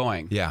where I'm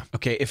going. Yeah.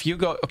 Okay, if you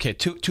go,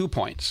 two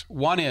points.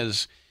 One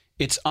is,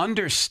 it's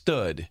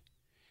understood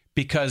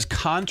because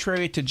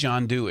contrary to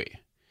John Dewey,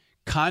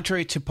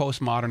 contrary to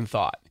postmodern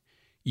thought,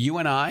 you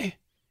and I,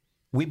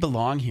 we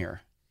belong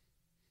here.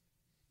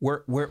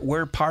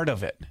 We're part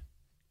of it.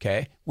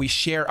 Okay? We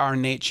share our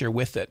nature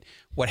with it.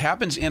 What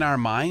happens in our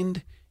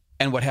mind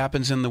and what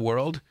happens in the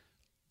world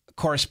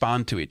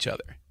correspond to each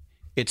other.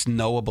 It's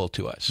knowable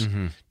to us.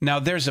 Mm-hmm. Now,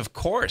 there's, of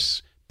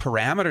course,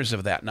 parameters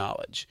of that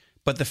knowledge,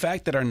 but the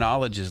fact that our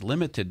knowledge is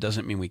limited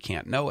doesn't mean we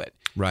can't know it.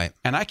 Right.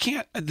 And I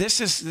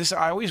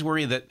always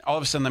worry that all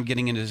of a sudden I'm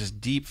getting into this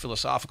deep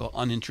philosophical,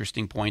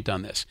 uninteresting point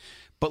on this.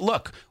 But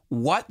look,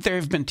 what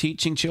they've been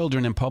teaching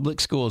children in public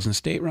schools and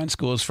state-run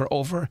schools for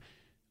over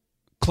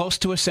close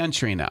to a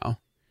century now,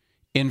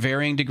 in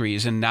varying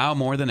degrees, and now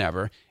more than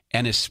ever,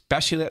 and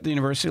especially at the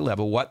university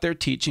level, what they're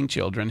teaching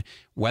children,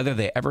 whether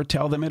they ever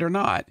tell them it or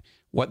not,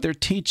 what they're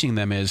teaching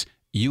them is,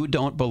 you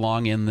don't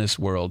belong in this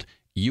world.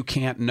 You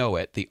can't know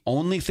it. The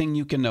only thing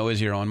you can know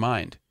is your own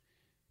mind,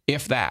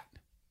 if that,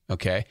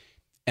 okay?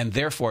 And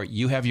therefore,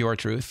 you have your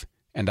truth,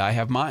 and I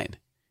have mine.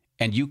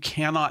 And you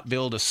cannot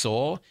build a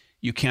soul,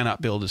 you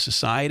cannot build a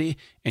society,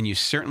 and you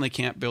certainly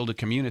can't build a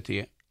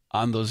community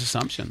on those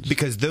assumptions.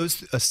 Because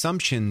those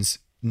assumptions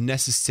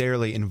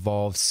necessarily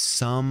involve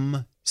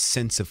some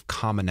sense of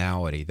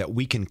commonality, that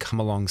we can come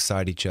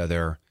alongside each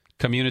other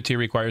Community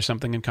requires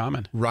something in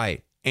common.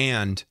 Right.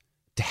 And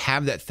to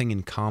have that thing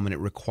in common, it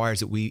requires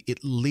that we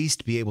at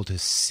least be able to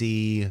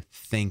see,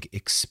 think,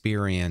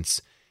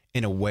 experience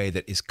in a way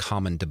that is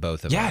common to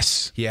both of us.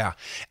 Yes. Yeah.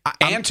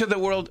 And to the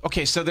world.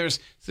 Okay, so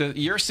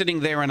you're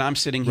sitting there and I'm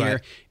sitting here,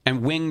 Right.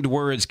 and winged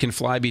words can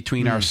fly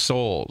between our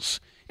souls.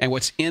 And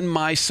what's in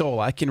my soul,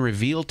 I can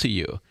reveal to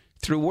you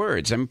through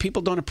words. I mean,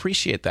 people don't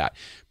appreciate that.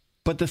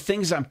 But the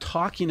things I'm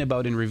talking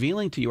about and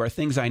revealing to you are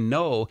things I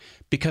know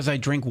because I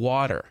drink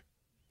water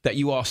that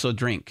you also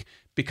drink,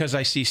 because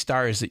I see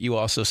stars that you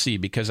also see,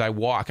 because I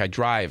walk, I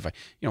drive.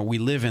 You know, we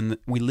live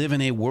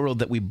in a world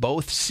that we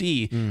both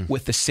see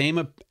with the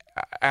same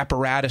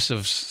apparatus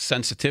of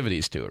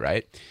sensitivities to,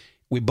 right?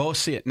 We both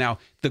see it. Now,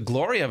 the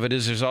glory of it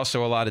is there's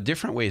also a lot of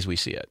different ways we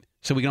see it.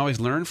 So we can always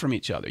learn from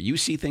each other. You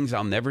see things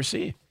I'll never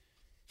see.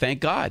 Thank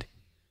God.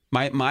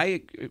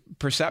 My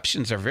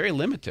perceptions are very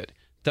limited.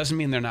 Doesn't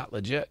mean they're not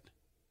legit,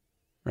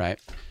 right?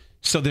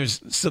 So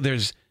there's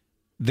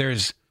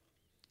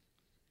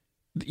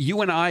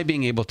you and I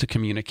being able to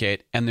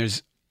communicate, and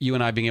there's you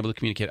and I being able to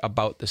communicate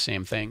about the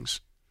same things.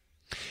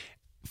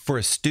 For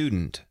a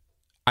student,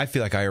 I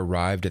feel like I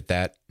arrived at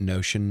that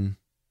notion.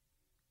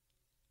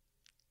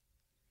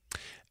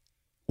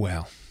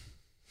 Well,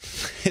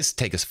 let's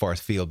take us far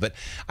afield, but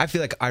I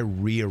feel like I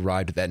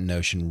re-arrived at that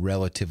notion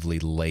relatively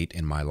late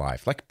in my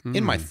life, like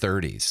in my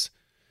 30s.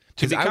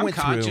 To become I went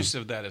conscious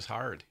of that is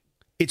hard.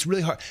 It's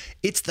really hard.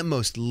 It's the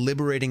most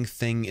liberating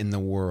thing in the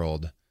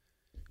world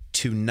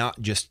to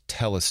not just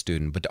tell a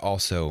student, but to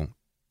also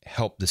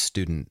help the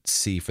student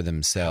see for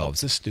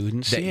themselves. Help the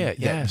student see it,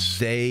 yes.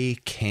 That they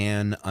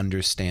can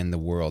understand the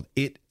world.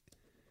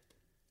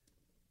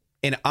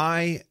 And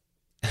I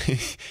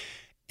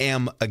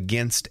am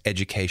against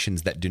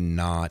educations that do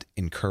not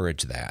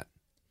encourage that.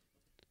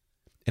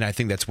 And I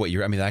think that's what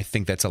I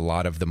think that's a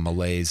lot of the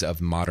malaise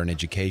of modern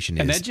education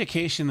is. An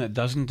education that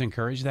doesn't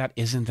encourage that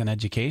isn't an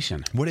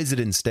education. What is it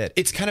instead?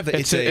 It's kind of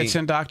it's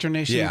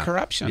indoctrination and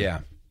corruption.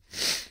 Yeah.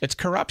 It's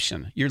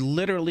corruption. You're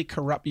literally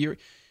corrupt. You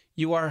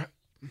are.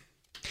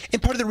 And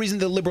part of the reason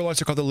the liberal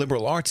arts are called the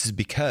liberal arts is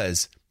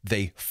because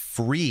they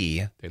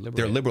free.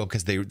 They're liberal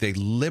because they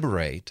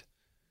liberate.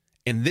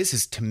 And this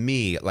is, to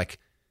me, like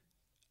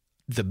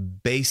the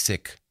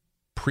basic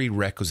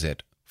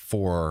prerequisite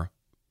for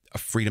a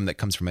freedom that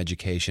comes from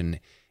education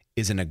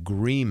is an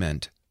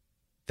agreement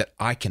that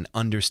I can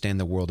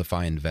understand the world if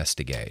I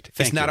investigate.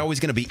 It's not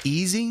always going to be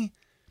easy,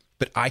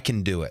 but I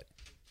can do it.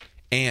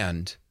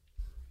 And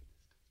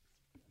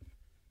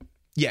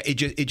yeah, it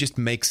just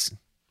makes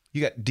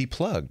you got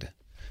deplugged.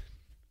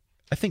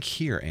 I think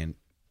here, and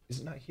is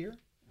it not here?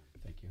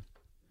 Thank you.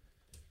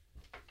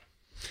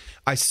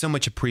 I so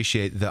much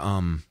appreciate the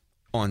on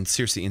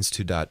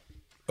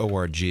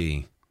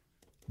SearcyInstitute.org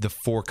the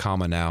 4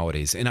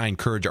 commonalities, and I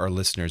encourage our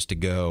listeners to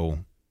go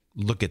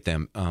look at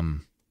them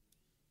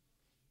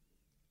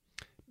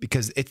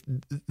because it's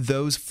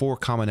those 4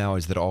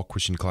 commonalities that all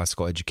Christian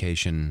classical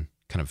education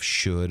kind of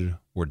should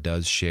or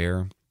does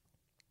share.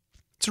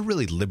 It's a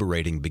really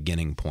liberating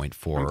beginning point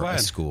for a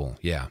school.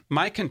 Yeah.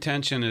 My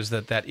contention is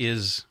that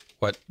is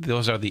what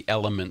those are the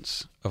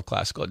elements of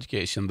classical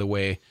education, the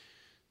way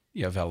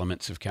you have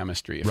elements of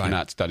chemistry. If you're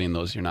not studying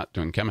those, you're not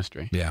doing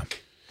chemistry. Yeah.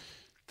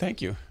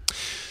 Thank you.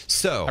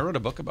 So I wrote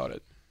a book about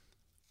it.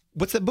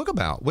 What's that book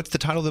about? What's the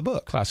title of the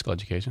book? Classical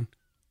Education.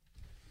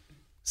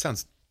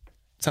 Sounds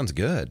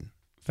good.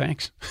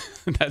 Thanks.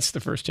 That's the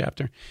first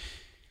chapter.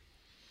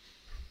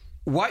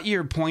 What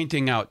you're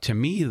pointing out to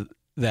me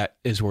that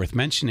is worth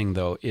mentioning,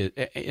 though,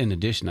 in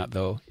addition,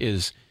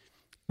 is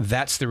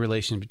that's the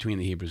relation between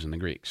the Hebrews and the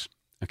Greeks.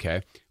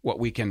 Okay? What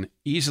we can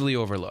easily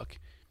overlook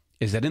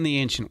is that in the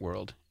ancient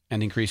world,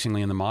 and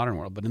increasingly in the modern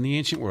world, but in the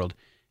ancient world,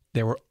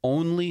 there were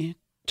only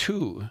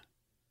 2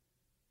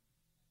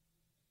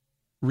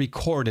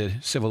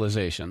 recorded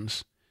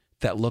civilizations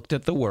that looked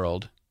at the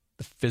world,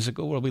 the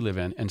physical world we live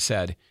in, and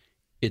said,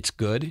 it's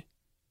good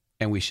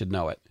and we should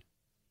know it.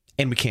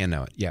 And we can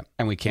know it. Yeah.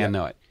 And we can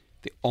know it.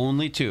 The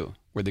only 2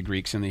 were the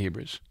Greeks and the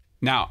Hebrews.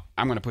 Now,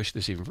 I'm going to push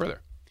this even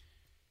further.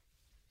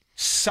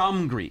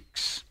 Some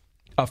Greeks,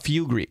 a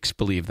few Greeks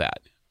believe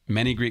that.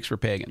 Many Greeks were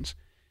pagans.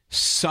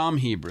 Some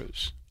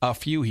Hebrews, a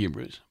few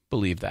Hebrews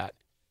believe that.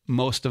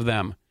 Most of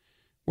them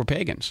were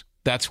pagans.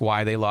 That's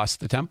why they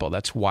lost the temple.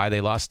 That's why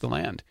they lost the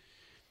land.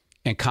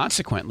 And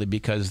consequently,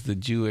 because the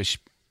Jewish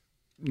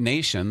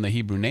nation, the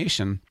Hebrew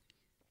nation,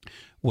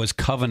 was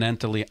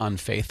covenantally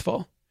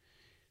unfaithful,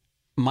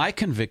 my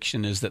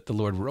conviction is that the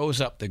Lord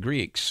raised up the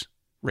Greeks,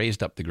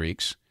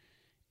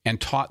 and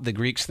taught the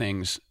Greeks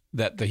things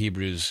that the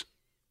Hebrews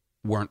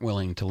weren't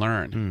willing to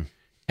learn.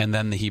 And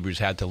then the Hebrews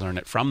had to learn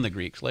it from the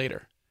Greeks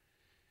later.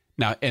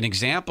 Now, an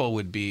example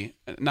would be,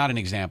 not an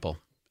example,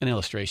 an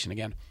illustration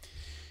again.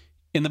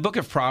 In the book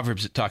of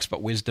Proverbs, it talks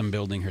about wisdom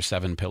building her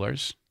 7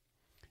 pillars.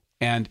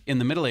 And in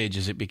the Middle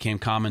Ages, it became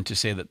common to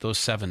say that those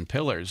 7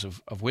 pillars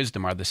of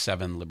wisdom are the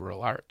 7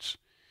 liberal arts.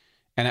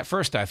 And at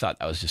first, I thought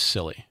that was just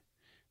silly.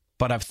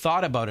 But I've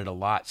thought about it a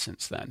lot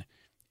since then.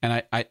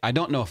 And I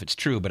don't know if it's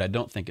true, but I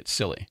don't think it's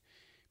silly.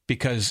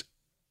 Because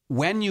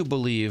when you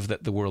believe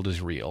that the world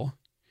is real,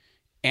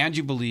 and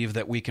you believe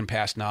that we can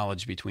pass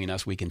knowledge between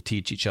us, we can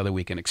teach each other,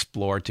 we can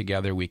explore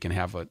together, we can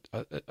have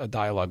a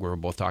dialogue where we're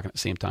both talking at the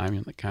same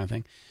time, that kind of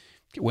thing.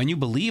 When you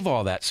believe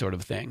all that sort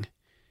of thing,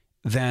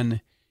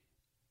 then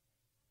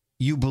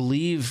you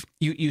believe,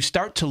 you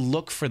start to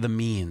look for the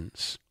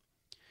means.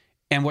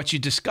 And what you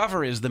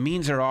discover is the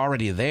means are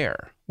already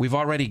there. We've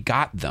already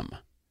got them.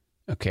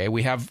 Okay,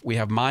 we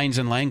have minds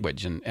and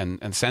language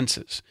and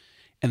senses.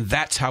 And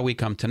that's how we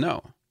come to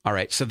know. All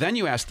right, so then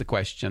you ask the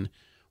question,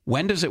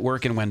 when does it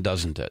work and when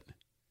doesn't it?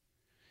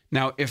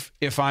 Now,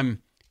 if I'm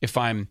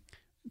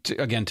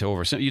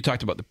you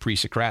talked about the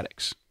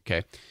pre-Socratics,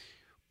 okay?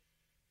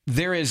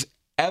 There is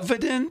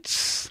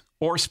evidence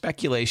or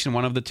speculation,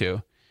 one of the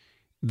two,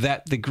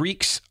 that the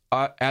Greeks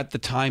at the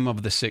time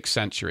of the 6th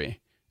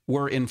century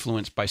were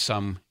influenced by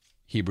some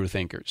Hebrew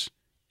thinkers.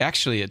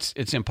 Actually,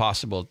 it's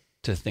impossible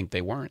to think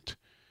they weren't,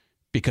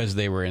 because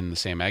they were in the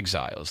same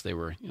exiles. They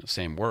were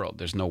same world.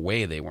 There's no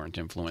way they weren't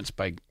influenced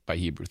by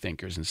Hebrew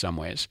thinkers in some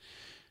ways.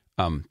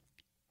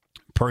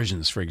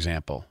 Persians, for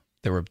example,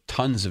 there were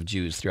tons of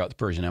Jews throughout the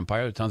Persian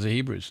Empire, tons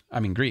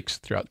of Greeks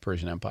throughout the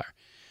Persian Empire.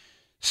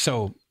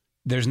 So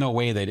there's no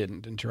way they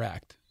didn't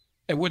interact.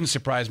 It wouldn't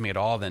surprise me at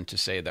all then to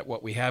say that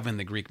what we have in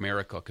the Greek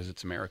miracle, because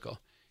it's a miracle,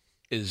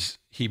 is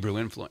Hebrew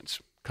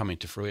influence coming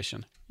to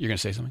fruition. You're going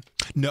to say something?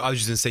 No, I was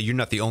just going to say, you're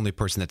not the only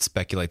person that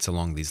speculates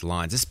along these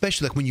lines,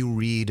 especially like when you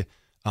read,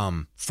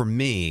 for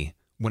me,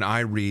 when I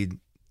read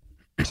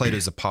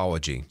Plato's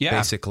Apology,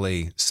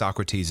 basically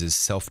Socrates'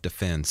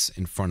 self-defense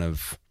in front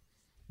of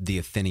the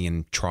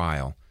Athenian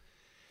trial,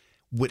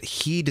 what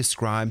he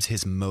describes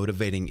his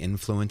motivating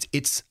influence,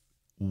 it's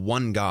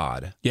one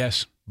God.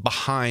 Yes.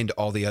 Behind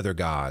all the other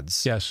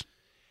gods. Yes.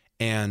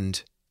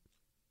 And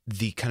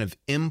the kind of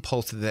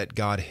impulse that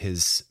God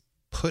has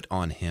put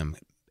on him,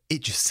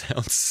 it just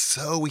sounds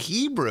so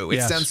Hebrew.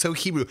 It sounds so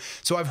Hebrew.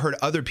 So I've heard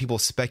other people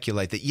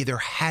speculate that there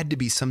had to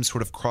be some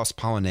sort of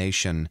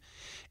cross-pollination,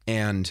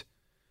 and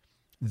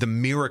the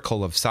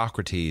miracle of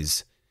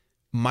Socrates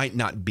might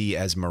not be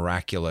as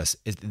miraculous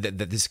as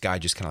that this guy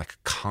just kind of like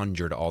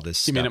conjured all this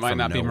stuff. You mean it might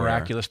not nowhere. be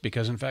miraculous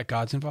because, in fact,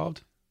 God's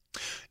involved?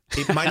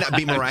 It might not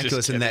be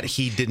miraculous in that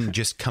he didn't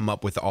just come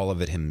up with all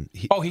of it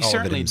he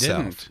certainly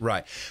didn't.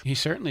 Right. He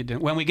certainly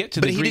didn't. When we get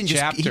to the Greek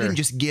chapter... he didn't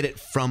just get it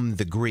from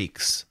the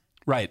Greeks.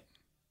 Right.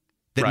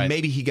 That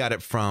maybe he got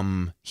it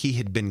from... He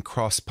had been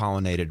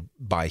cross-pollinated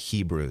by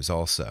Hebrews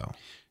also.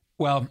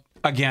 Well,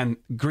 again,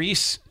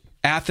 Greece,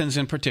 Athens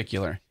in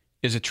particular,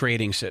 is a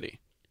trading city.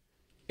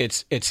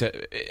 It's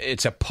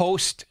a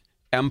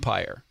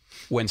post-empire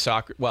when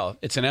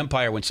it's an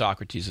empire when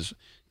Socrates is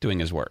doing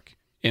his work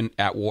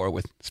at war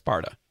with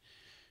Sparta.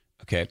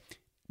 Okay,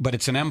 but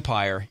it's an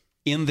empire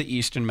in the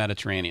Eastern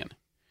Mediterranean.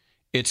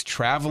 It's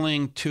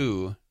traveling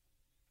to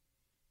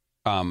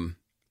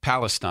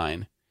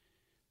Palestine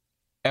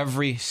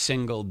every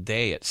single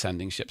day. It's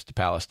sending ships to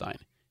Palestine.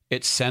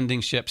 It's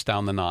sending ships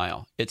down the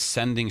Nile. It's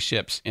sending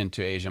ships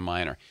into Asia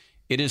Minor.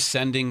 It is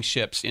sending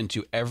ships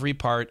into every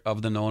part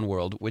of the known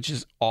world, which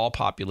is all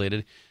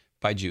populated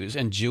by Jews.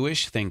 And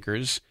Jewish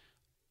thinkers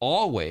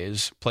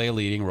always play a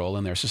leading role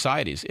in their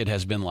societies. It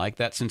has been like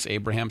that since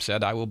Abraham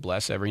said, I will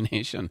bless every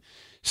nation.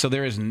 So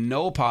there is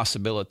no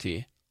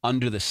possibility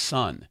under the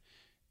sun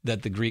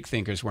that the Greek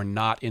thinkers were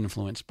not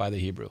influenced by the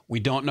Hebrew. We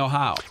don't know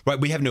how. Right,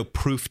 we have no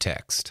proof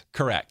text.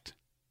 Correct.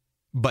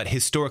 But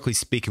historically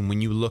speaking,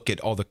 when you look at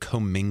all the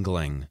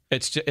commingling,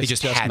 it's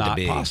just not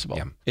possible.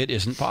 Yeah. It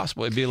isn't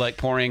possible. It'd be like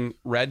pouring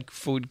red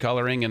food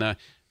coloring in a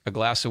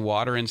glass of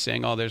water and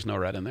saying, oh, there's no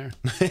red in there.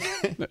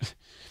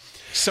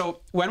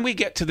 So when we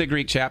get to the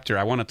Greek chapter,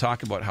 I want to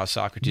talk about how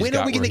Socrates when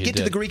got are we going to get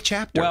to the Greek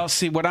chapter? Well,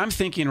 see, what I'm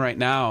thinking right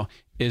now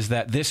is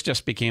that this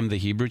just became the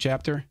Hebrew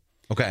chapter.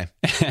 Okay.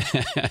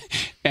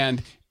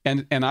 and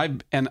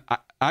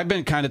I've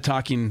been kind of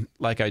talking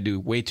like I do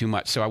way too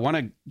much. So I want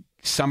to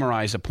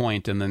summarize a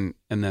point and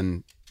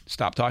then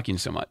stop talking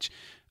so much.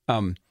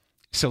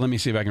 So let me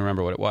see if I can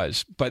remember what it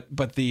was.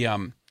 But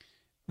the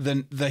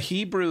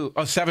Hebrew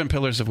 7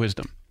 pillars of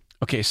wisdom.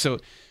 Okay, so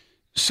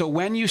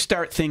when you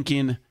start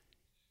thinking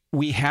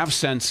we have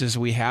senses,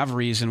 we have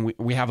reason,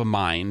 we have a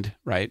mind,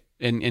 right?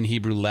 In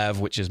Hebrew, lev,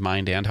 which is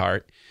mind and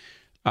heart.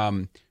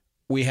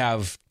 We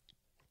have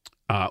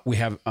a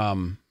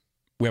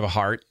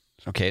heart.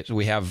 Okay, so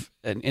we have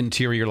an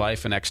interior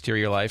life, an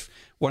exterior life.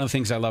 One of the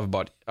things I love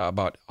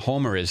about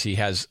Homer is he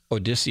has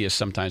Odysseus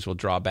sometimes will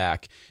draw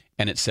back,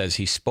 and it says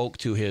he spoke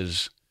to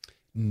his...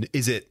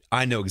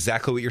 I know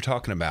exactly what you're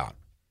talking about.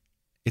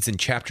 It's in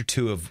chapter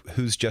 2 of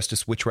Whose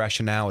Justice, Which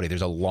Rationality.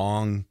 There's a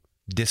long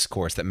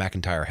discourse that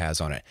McIntyre has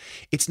on it.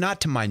 It's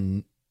not to my...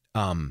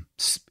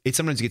 it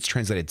sometimes gets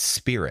translated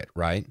spirit,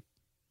 right?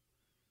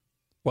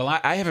 Well,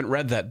 I haven't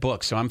read that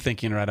book, so I'm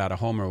thinking right out of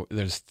Homer.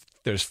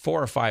 There's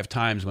 4 or 5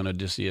 times when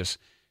Odysseus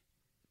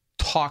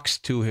talks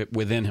to it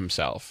within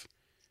himself,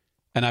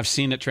 And I've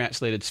seen it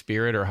translated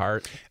spirit or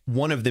heart.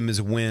 One of them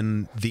is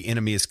when the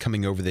enemy is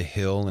coming over the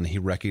hill and he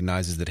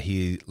recognizes that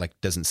he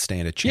doesn't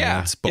stand a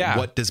chance.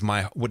 What does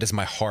my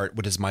heart,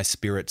 what does my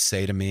spirit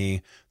say to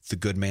me? The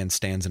good man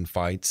stands and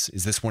fights.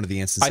 Is this one of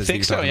the instances? I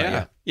think so.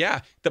 Yeah.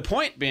 Yeah. The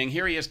point being,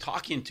 here he is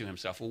talking to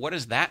himself. Well, what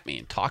does that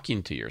mean?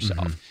 Talking to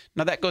yourself. Mm-hmm.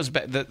 Now that goes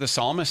back. The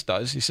psalmist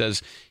does. He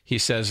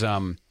says,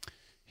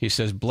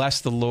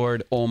 "Bless the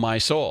Lord, O my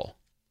soul."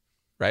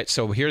 Right?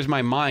 So here's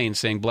my mind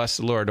saying, bless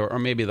the Lord, or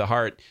maybe the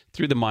heart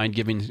through the mind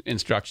giving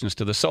instructions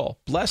to the soul.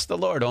 Bless the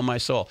Lord, O my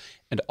soul,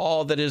 and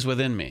all that is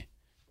within me.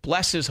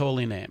 Bless his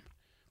holy name.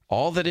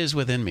 All that is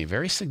within me.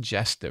 Very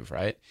suggestive,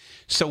 right?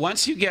 So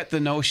once you get the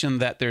notion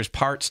that there's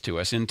parts to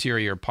us,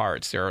 interior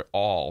parts, there's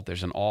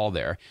an all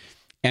there.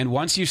 And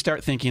once you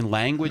start thinking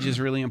language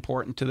is really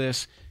important to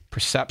this,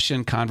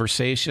 perception,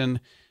 conversation,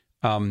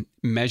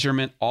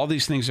 measurement, all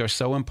these things are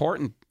so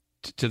important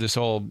to this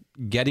whole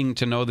getting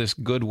to know this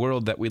good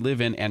world that we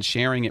live in and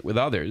sharing it with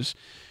others,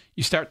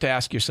 you start to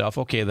ask yourself,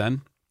 okay,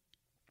 then,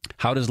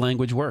 how does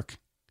language work?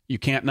 You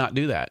can't not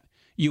do that.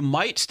 You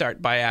might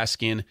start by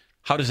asking,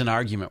 how does an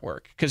argument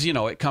work? Because,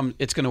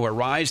 it's going to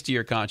arise to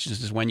your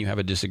consciousness when you have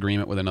a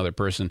disagreement with another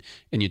person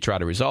and you try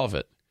to resolve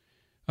it.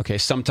 Okay,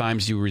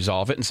 sometimes you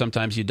resolve it and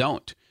sometimes you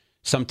don't.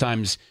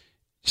 Sometimes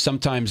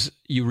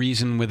you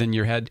reason within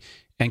your head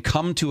and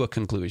come to a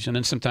conclusion,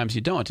 and sometimes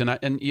you don't.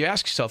 And you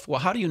ask yourself,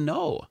 well, how do you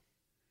know?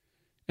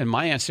 And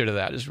my answer to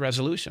that is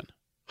resolution,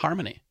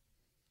 harmony.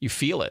 You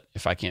feel it.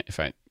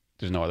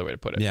 There's no other way to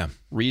put it. Yeah.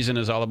 Reason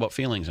is all about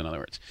feelings, in other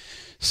words.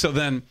 So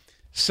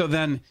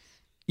then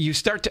you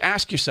start to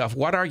ask yourself,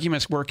 what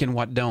arguments work and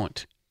what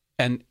don't?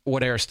 And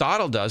what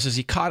Aristotle does is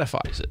he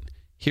codifies it.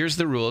 Here's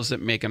the rules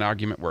that make an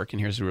argument work, and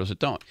here's the rules that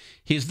don't.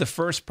 He's the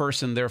first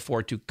person,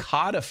 therefore, to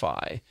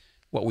codify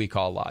what we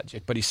call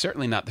logic, but he's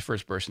certainly not the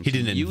first person to use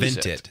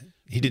it.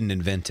 He didn't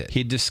invent it.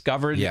 He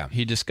discovered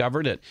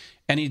it.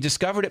 And he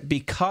discovered it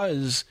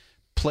because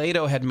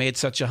Plato had made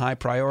such a high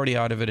priority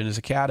out of it in his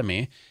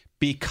academy,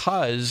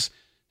 because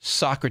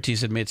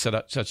Socrates had made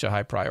such a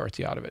high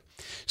priority out of it.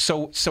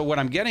 So what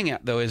I'm getting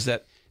at, though, is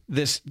that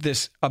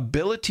this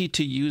ability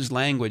to use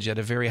language at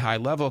a very high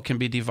level can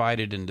be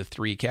divided into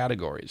three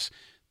categories.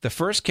 The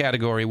first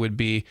category would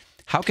be,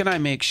 how can I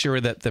make sure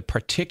that the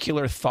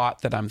particular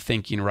thought that I'm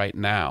thinking right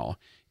now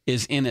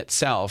is in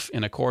itself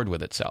in accord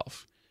with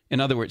itself? In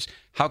other words,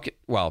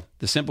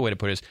 the simple way to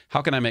put it is,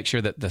 how can I make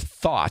sure that the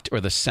thought, or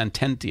the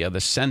sententia,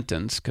 the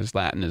sentence, because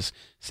Latin is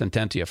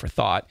sententia for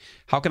thought,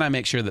 how can I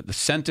make sure that the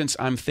sentence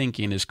I'm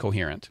thinking is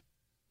coherent,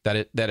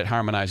 that it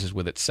harmonizes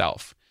with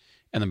itself?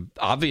 And the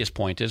obvious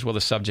point is, well,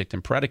 the subject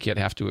and predicate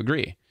have to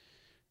agree.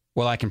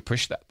 Well, I can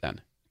push that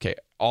then. Okay,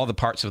 all the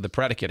parts of the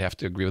predicate have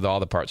to agree with all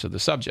the parts of the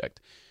subject.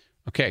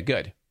 Okay,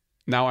 good.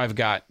 Now I've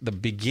got the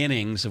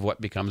beginnings of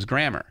what becomes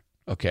grammar.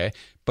 Okay,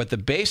 but the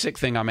basic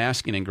thing I'm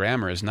asking in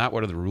grammar is not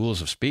what are the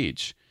rules of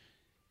speech.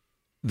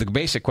 The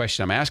basic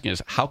question I'm asking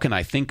is, how can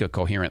I think a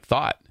coherent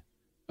thought?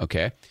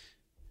 Okay,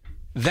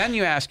 then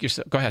you ask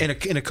yourself, go ahead.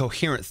 In a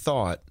coherent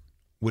thought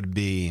would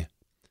be,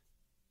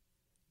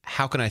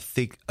 how can I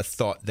think a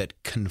thought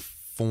that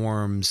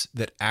conforms,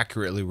 that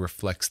accurately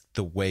reflects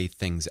the way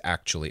things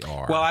actually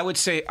are? Well, I would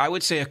say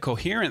a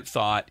coherent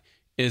thought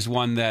is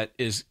one that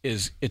it's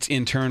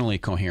internally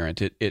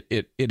coherent.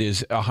 It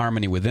is a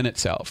harmony within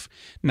itself.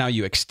 Now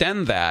you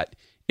extend that,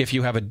 if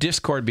you have a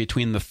discord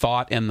between the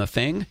thought and the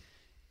thing,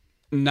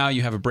 now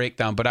you have a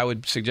breakdown. But I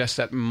would suggest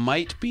that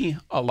might be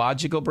a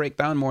logical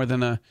breakdown more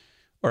than a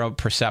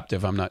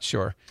perceptive. I'm not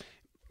sure.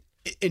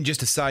 And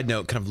just a side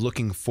note, kind of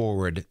looking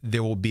forward,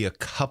 there will be a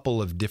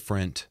couple of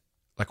different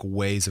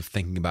ways of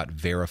thinking about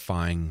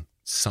verifying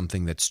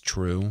something that's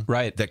true,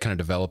 right? That kind of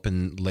develop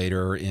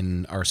later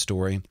in our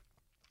story.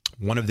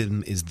 One of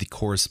them is the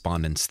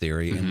correspondence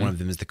theory, and one of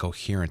them is the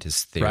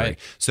coherentist theory. Right.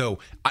 So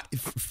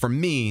for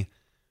me,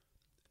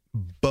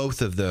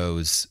 both of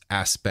those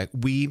aspects,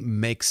 we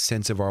make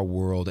sense of our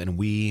world and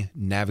we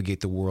navigate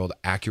the world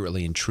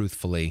accurately and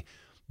truthfully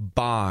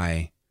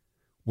by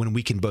when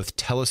we can both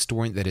tell a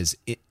story that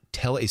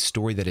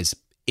is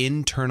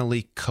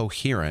internally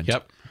coherent.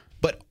 Yep.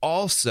 But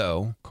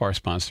also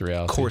corresponds to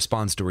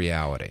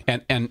reality.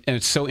 And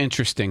it's so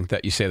interesting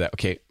that you say that.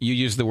 Okay, you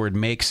use the word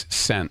makes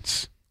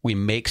sense. We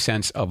make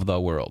sense of the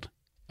world.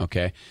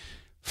 Okay.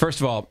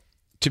 First of all,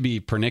 to be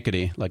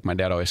pernickety, like my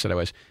dad always said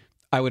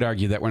I would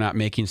argue that we're not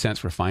making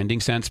sense, we're finding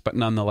sense, but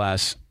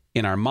nonetheless,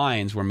 in our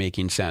minds, we're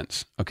making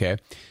sense. Okay.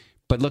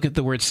 But look at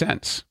the word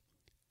sense.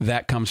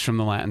 That comes from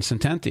the Latin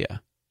sententia.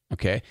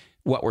 Okay.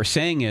 What we're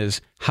saying is,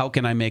 how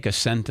can I make a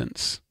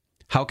sentence?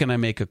 How can I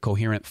make a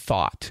coherent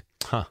thought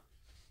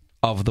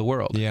of the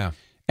world? Yeah.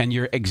 And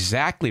you're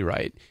exactly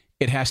right.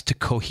 It has to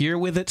cohere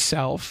with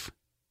itself,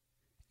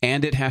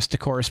 and it has to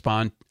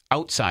correspond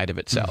outside of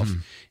itself. Mm-hmm.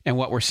 And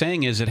what we're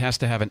saying is, it has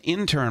to have an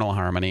internal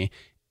harmony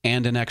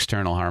and an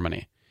external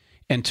harmony.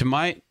 And to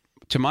my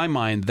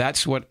mind,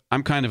 that's what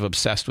I'm kind of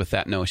obsessed with,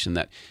 that notion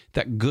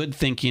that good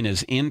thinking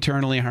is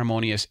internally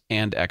harmonious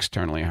and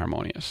externally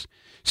harmonious.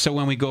 So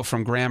when we go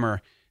from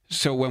grammar,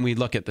 so when we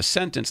look at the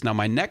sentence, now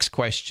my next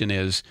question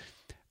is,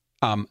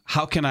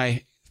 how can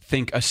I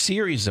think a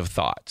series of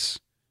thoughts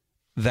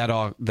that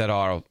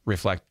all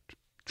reflect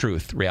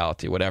truth,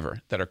 reality,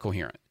 whatever, that are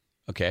coherent?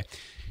 Okay.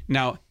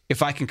 Now,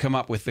 if I can come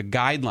up with the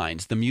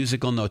guidelines, the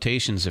musical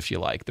notations, if you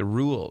like, the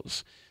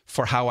rules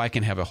for how I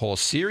can have a whole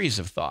series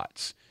of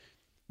thoughts,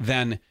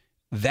 then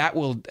that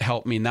will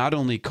help me not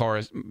only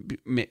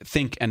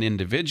think an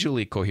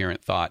individually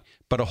coherent thought,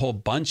 but a whole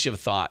bunch of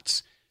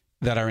thoughts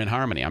that are in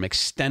harmony. I'm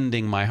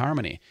extending my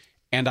harmony.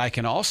 And I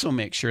can also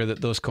make sure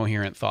that those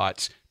coherent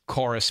thoughts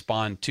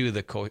correspond to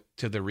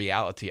the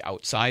reality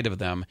outside of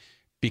them,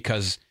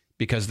 because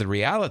the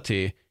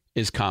reality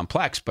is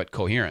complex but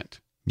coherent.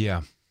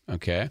 Yeah.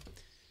 Okay.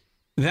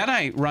 Then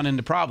I run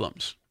into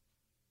problems.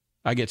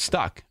 I get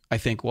stuck. I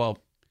think, well,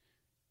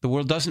 the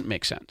world doesn't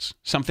make sense.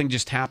 Something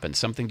just happened.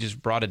 Something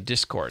just brought a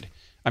discord.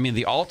 I mean,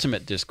 the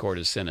ultimate discord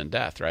is sin and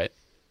death, right?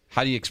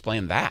 How do you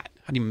explain that?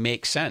 How do you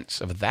make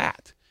sense of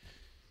that?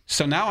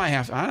 So now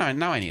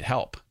I need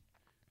help.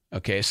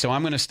 Okay, so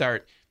I'm going to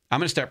start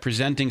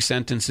presenting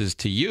sentences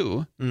to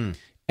you, and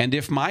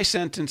if my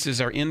sentences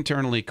are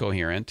internally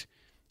coherent,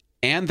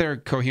 and they're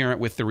coherent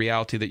with the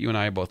reality that you and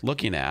I are both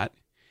looking at,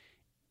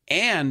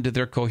 and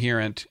they're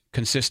coherent,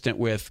 consistent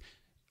with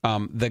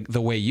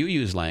the way you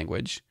use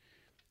language,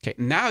 okay,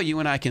 now you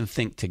and I can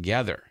think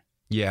together.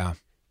 Yeah.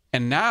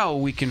 And now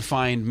we can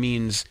find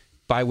means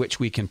by which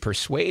we can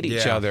persuade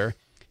each other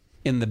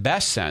in the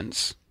best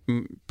sense,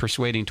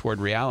 persuading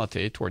toward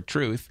reality, toward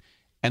truth,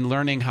 and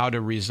learning how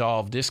to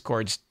resolve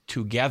discords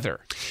together.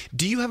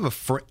 Do you have a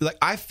friend? Like,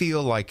 I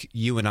feel like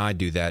you and I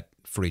do that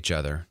for each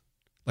other.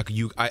 Like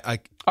I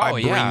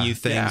bring you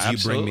things, you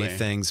bring me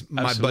things.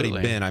 My buddy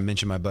Ben, I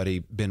mentioned my buddy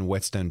Ben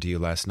Whetstone to you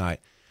last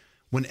night.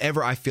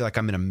 Whenever I feel like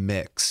I'm in a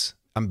mix,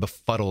 I'm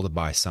befuddled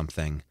by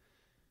something,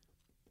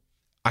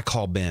 I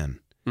call Ben.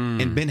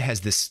 And Ben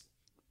has this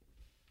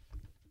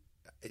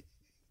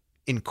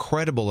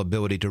incredible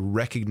ability to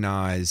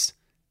recognize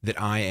that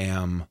I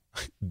am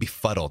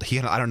befuddled.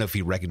 I don't know if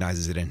he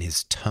recognizes it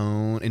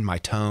in my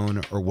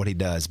tone, or what he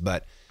does,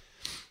 but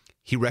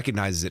he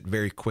recognizes it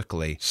very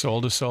quickly.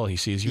 Soul to soul, he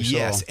sees your soul.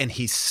 Yes, and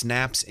he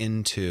snaps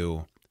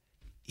into,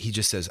 he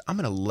just says, I'm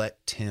going to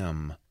let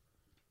Tim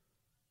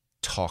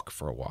talk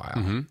for a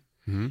while.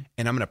 And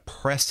I'm going to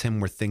press him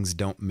where things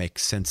don't make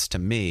sense to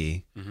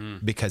me,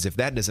 because if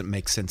that doesn't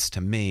make sense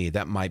to me,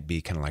 that might be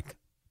kind of like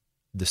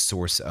the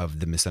source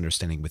of the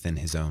misunderstanding within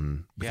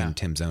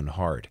Tim's own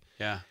heart.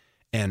 Yeah.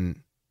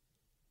 And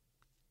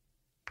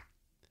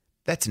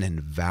that's an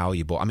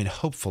invaluable, I mean,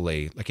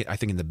 hopefully, like I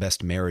think in the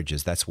best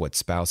marriages, that's what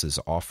spouses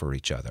offer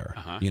each other.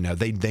 You know,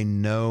 they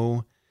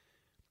know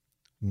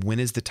when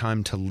is the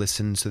time to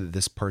listen so that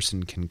this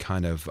person can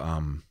kind of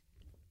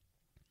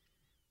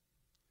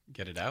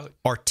get it out,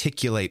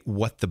 articulate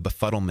what the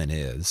befuddlement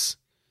is.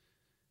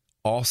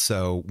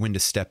 Also, when to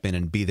step in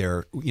and be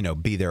their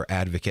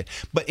advocate.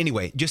 But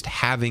anyway, just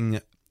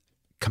having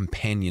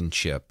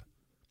companionship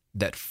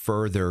that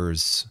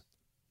furthers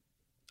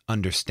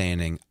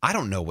understanding. I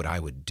don't know what I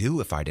would do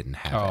if I didn't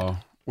have it.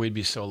 We'd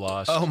be so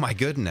lost. Oh my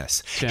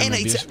goodness. Tim, and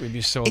we'd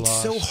be so lost.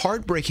 It's so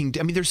heartbreaking.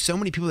 I mean, there's so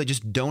many people that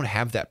just don't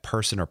have that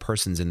person or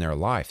persons in their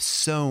life.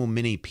 So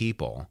many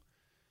people.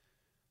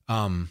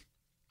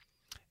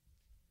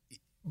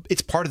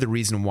 It's part of the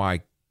reason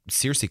why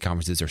Circe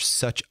conferences are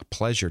such a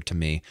pleasure to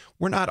me.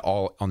 We're not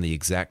all on the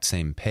exact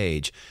same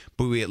page,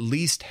 but we at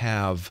least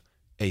have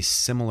a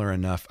similar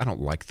enough, I don't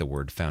like the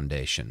word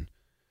foundation,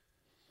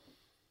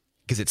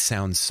 because it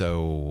sounds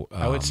so...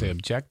 I would say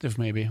objective,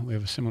 maybe. We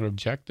have a similar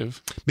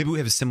objective. Maybe we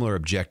have a similar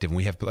objective, and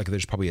we have, like,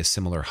 there's probably a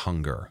similar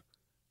hunger.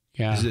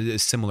 Yeah. There's a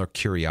similar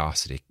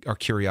curiosity. Our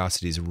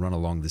curiosities run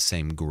along the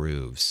same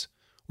grooves,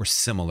 or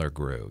similar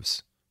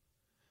grooves.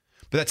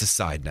 But that's a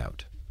side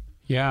note.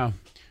 Yeah.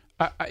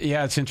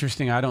 Yeah, it's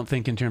interesting. I don't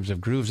think in terms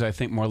of grooves. I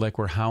think more like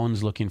we're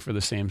hounds looking for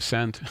the same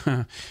scent.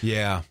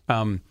 Yeah.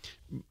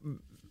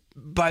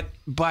 But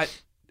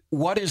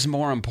what is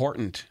more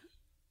important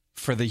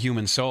for the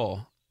human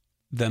soul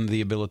than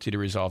the ability to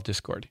resolve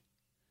discord?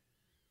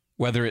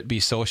 Whether it be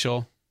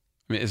social,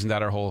 I mean, isn't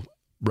that our whole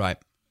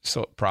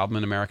problem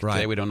in America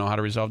today? We don't know how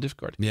to resolve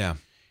discord. Yeah.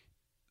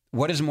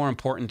 What is more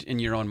important in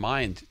your own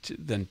mind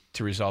than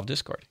to resolve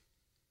discord?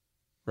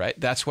 Right?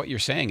 That's what you're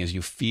saying, is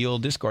you feel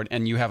discord,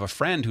 and you have a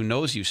friend who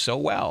knows you so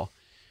well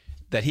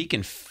that he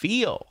can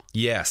feel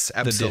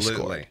the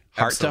discord,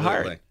 heart to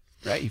heart.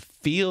 Right? He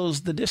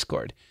feels the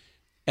discord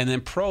and then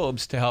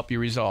probes to help you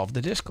resolve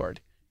the discord,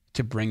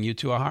 to bring you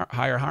to a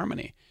higher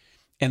harmony.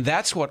 And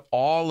that's what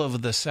all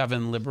of the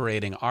 7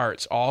 liberating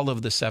arts, all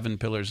of the 7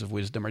 pillars of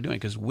wisdom are doing.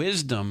 Because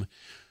wisdom,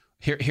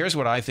 here's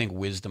what I think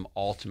wisdom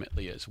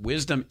ultimately is.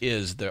 Wisdom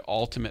is the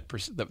ultimate,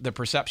 the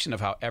perception of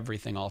how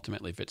everything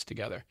ultimately fits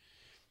together.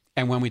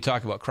 And when we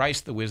talk about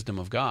Christ, the wisdom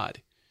of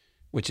God,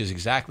 which is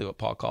exactly what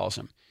Paul calls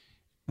him,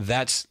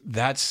 that's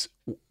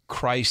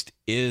Christ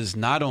is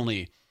not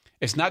only,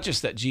 it's not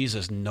just that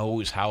Jesus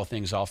knows how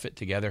things all fit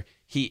together.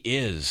 He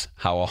is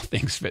how all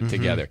things fit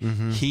together.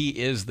 He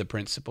is the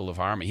principle of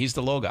harmony. He's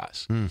the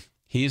Logos.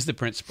 He's the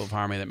principle of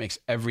harmony that makes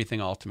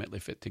everything ultimately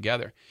fit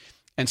together.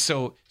 And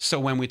so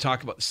when we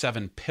talk about the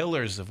 7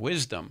 pillars of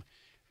wisdom,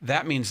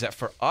 that means that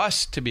for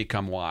us to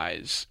become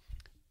wise,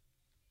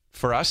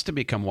 for us to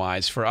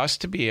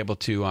be able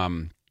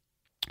to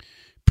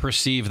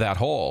perceive that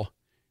whole,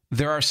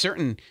 there are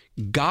certain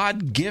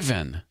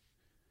God-given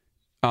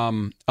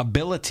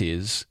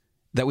abilities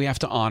that we have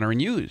to honor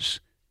and use,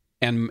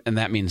 and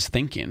that means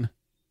thinking,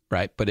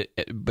 right? But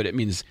it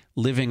means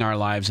living our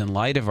lives in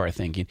light of our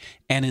thinking,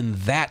 and in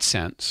that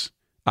sense,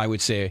 I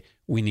would say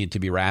we need to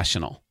be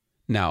rational.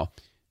 Now,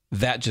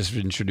 that just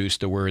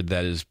introduced a word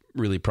that is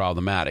really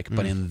problematic,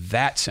 but in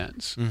that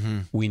sense,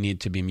 we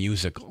need to be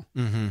musical,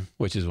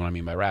 which is what I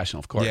mean by rational,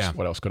 of course. Yeah.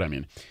 What else could I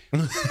mean?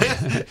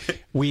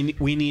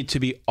 We need to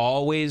be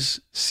always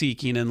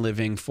seeking and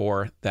living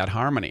for that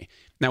harmony.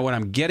 Now, what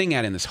I'm getting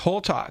at in this whole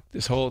talk,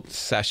 this whole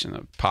session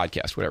of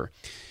podcast, whatever,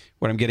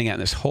 what I'm getting at in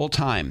this whole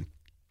time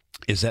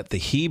is that the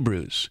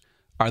Hebrews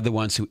are the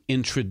ones who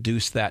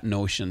introduced that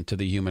notion to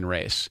the human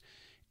race,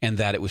 and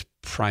that it was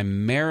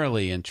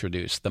primarily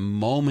introduced. The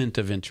moment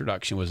of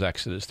introduction was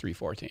Exodus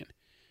 3:14.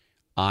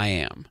 I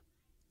am.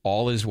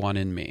 All is one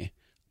in me.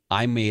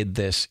 I made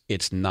this.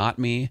 It's not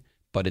me,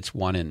 but it's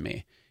one in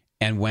me.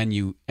 And when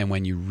you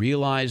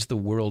realize the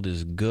world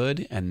is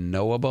good and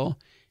knowable,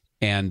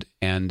 and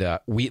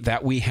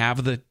we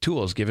have the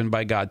tools given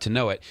by God to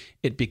know it,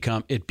 it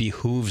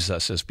behooves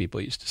us, as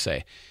people used to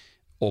say,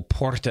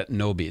 oportet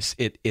nobis.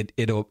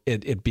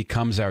 It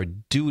becomes our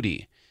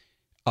duty,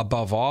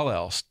 above all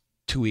else,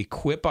 to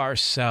equip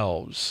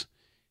ourselves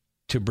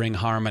to bring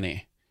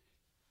harmony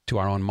to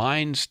our own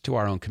minds, to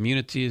our own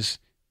communities,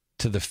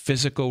 to the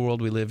physical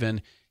world we live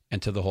in,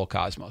 and to the whole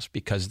cosmos,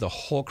 because the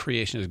whole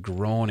creation is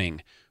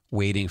groaning,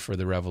 waiting for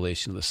the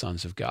revelation of the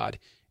sons of God.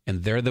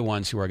 And they're the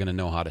ones who are going to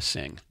know how to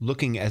sing.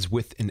 Looking as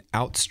with an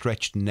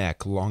outstretched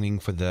neck, longing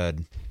for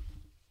the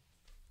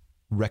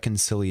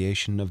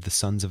reconciliation of the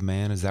sons of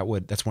man. Is that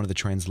that's one of the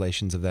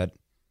translations of that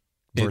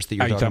verse that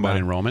you're talking about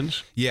in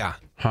Romans? Yeah.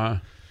 Huh?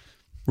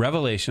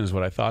 Revelation is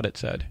what I thought it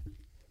said.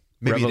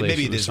 Maybe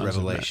it is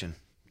Revelation.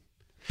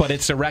 But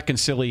it's a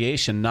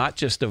reconciliation, not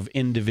just of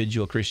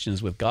individual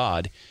Christians with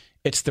God.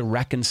 It's the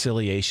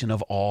reconciliation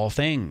of all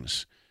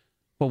things.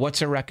 Well,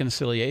 what's a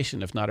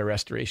reconciliation if not a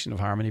restoration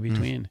of harmony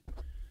between?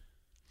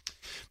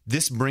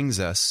 This brings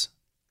us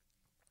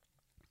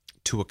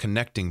to a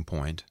connecting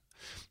point.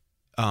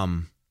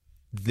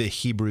 The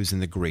Hebrews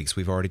and the Greeks.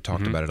 We've already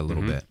talked about it a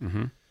little bit.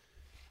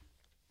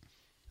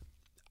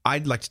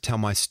 I'd like to tell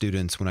my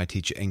students when I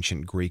teach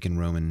ancient Greek and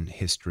Roman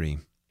history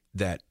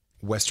that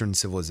Western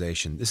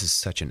civilization, this is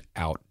such an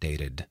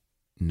outdated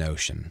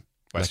notion.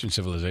 Western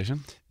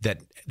civilization?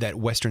 That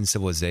Western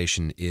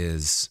civilization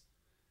is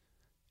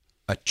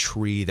a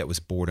tree that was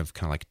born of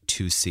kind of like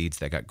two seeds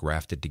that got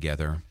grafted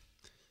together,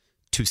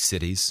 two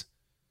cities,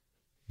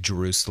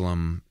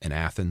 Jerusalem and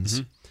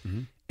Athens.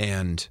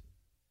 And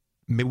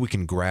maybe we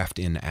can graft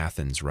in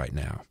Athens right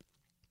now,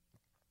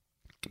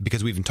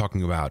 because we've been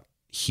talking about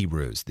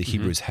Hebrews. The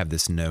Hebrews have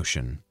this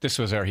notion. This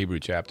was our Hebrew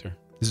chapter.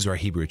 This is our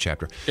Hebrew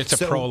chapter. It's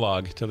a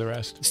prologue to the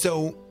rest.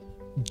 So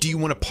do you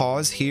want to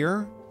pause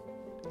here?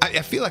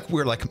 I feel like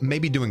we're like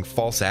maybe doing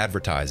false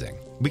advertising.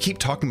 We keep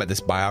talking about this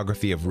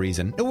biography of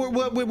reason.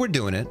 We're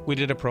doing it. We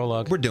did a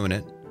prologue. We're doing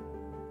it.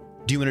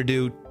 Do you want to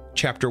do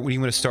chapter? Do you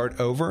want to start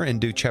over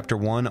and do chapter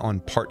 1 on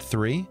part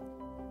 3?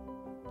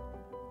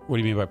 What do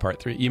you mean by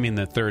part 3? You mean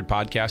the third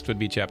podcast would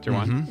be chapter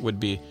 1? Would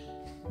be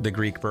the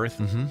Greek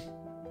birth?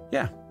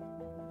 Yeah.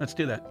 Let's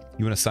do that.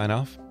 You want to sign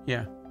off?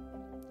 Yeah.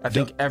 I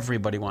think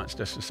everybody wants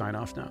us to sign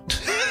off now.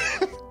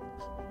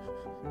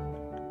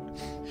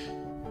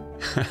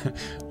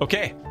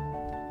 Okay.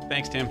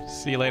 Thanks, Tim.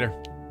 See you later.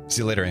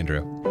 See you later,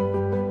 Andrew.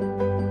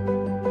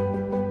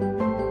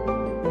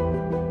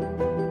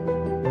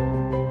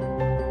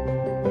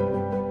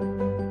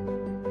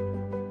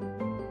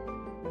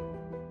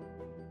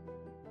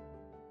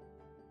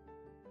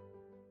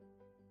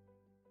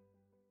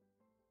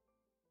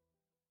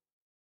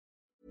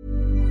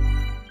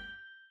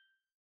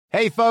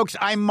 Hey, folks,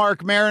 I'm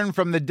Mark Maron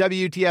from the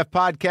WTF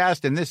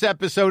Podcast, and this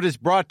episode is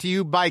brought to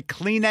you by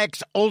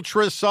Kleenex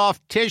Ultra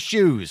Soft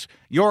Tissues,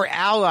 your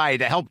ally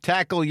to help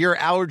tackle your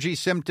allergy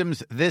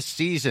symptoms this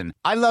season.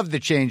 I love the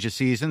change of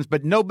seasons,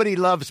 but nobody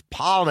loves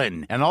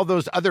pollen and all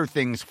those other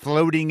things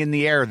floating in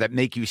the air that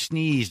make you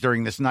sneeze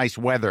during this nice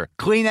weather.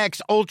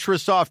 Kleenex Ultra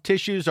Soft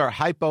Tissues are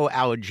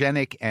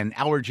hypoallergenic and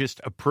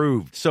allergist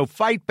approved, so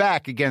fight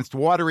back against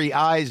watery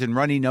eyes and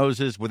runny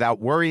noses without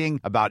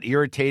worrying about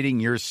irritating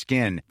your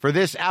skin. For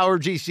this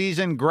allergy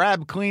season,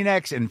 grab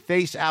Kleenex and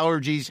face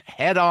allergies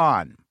head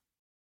on.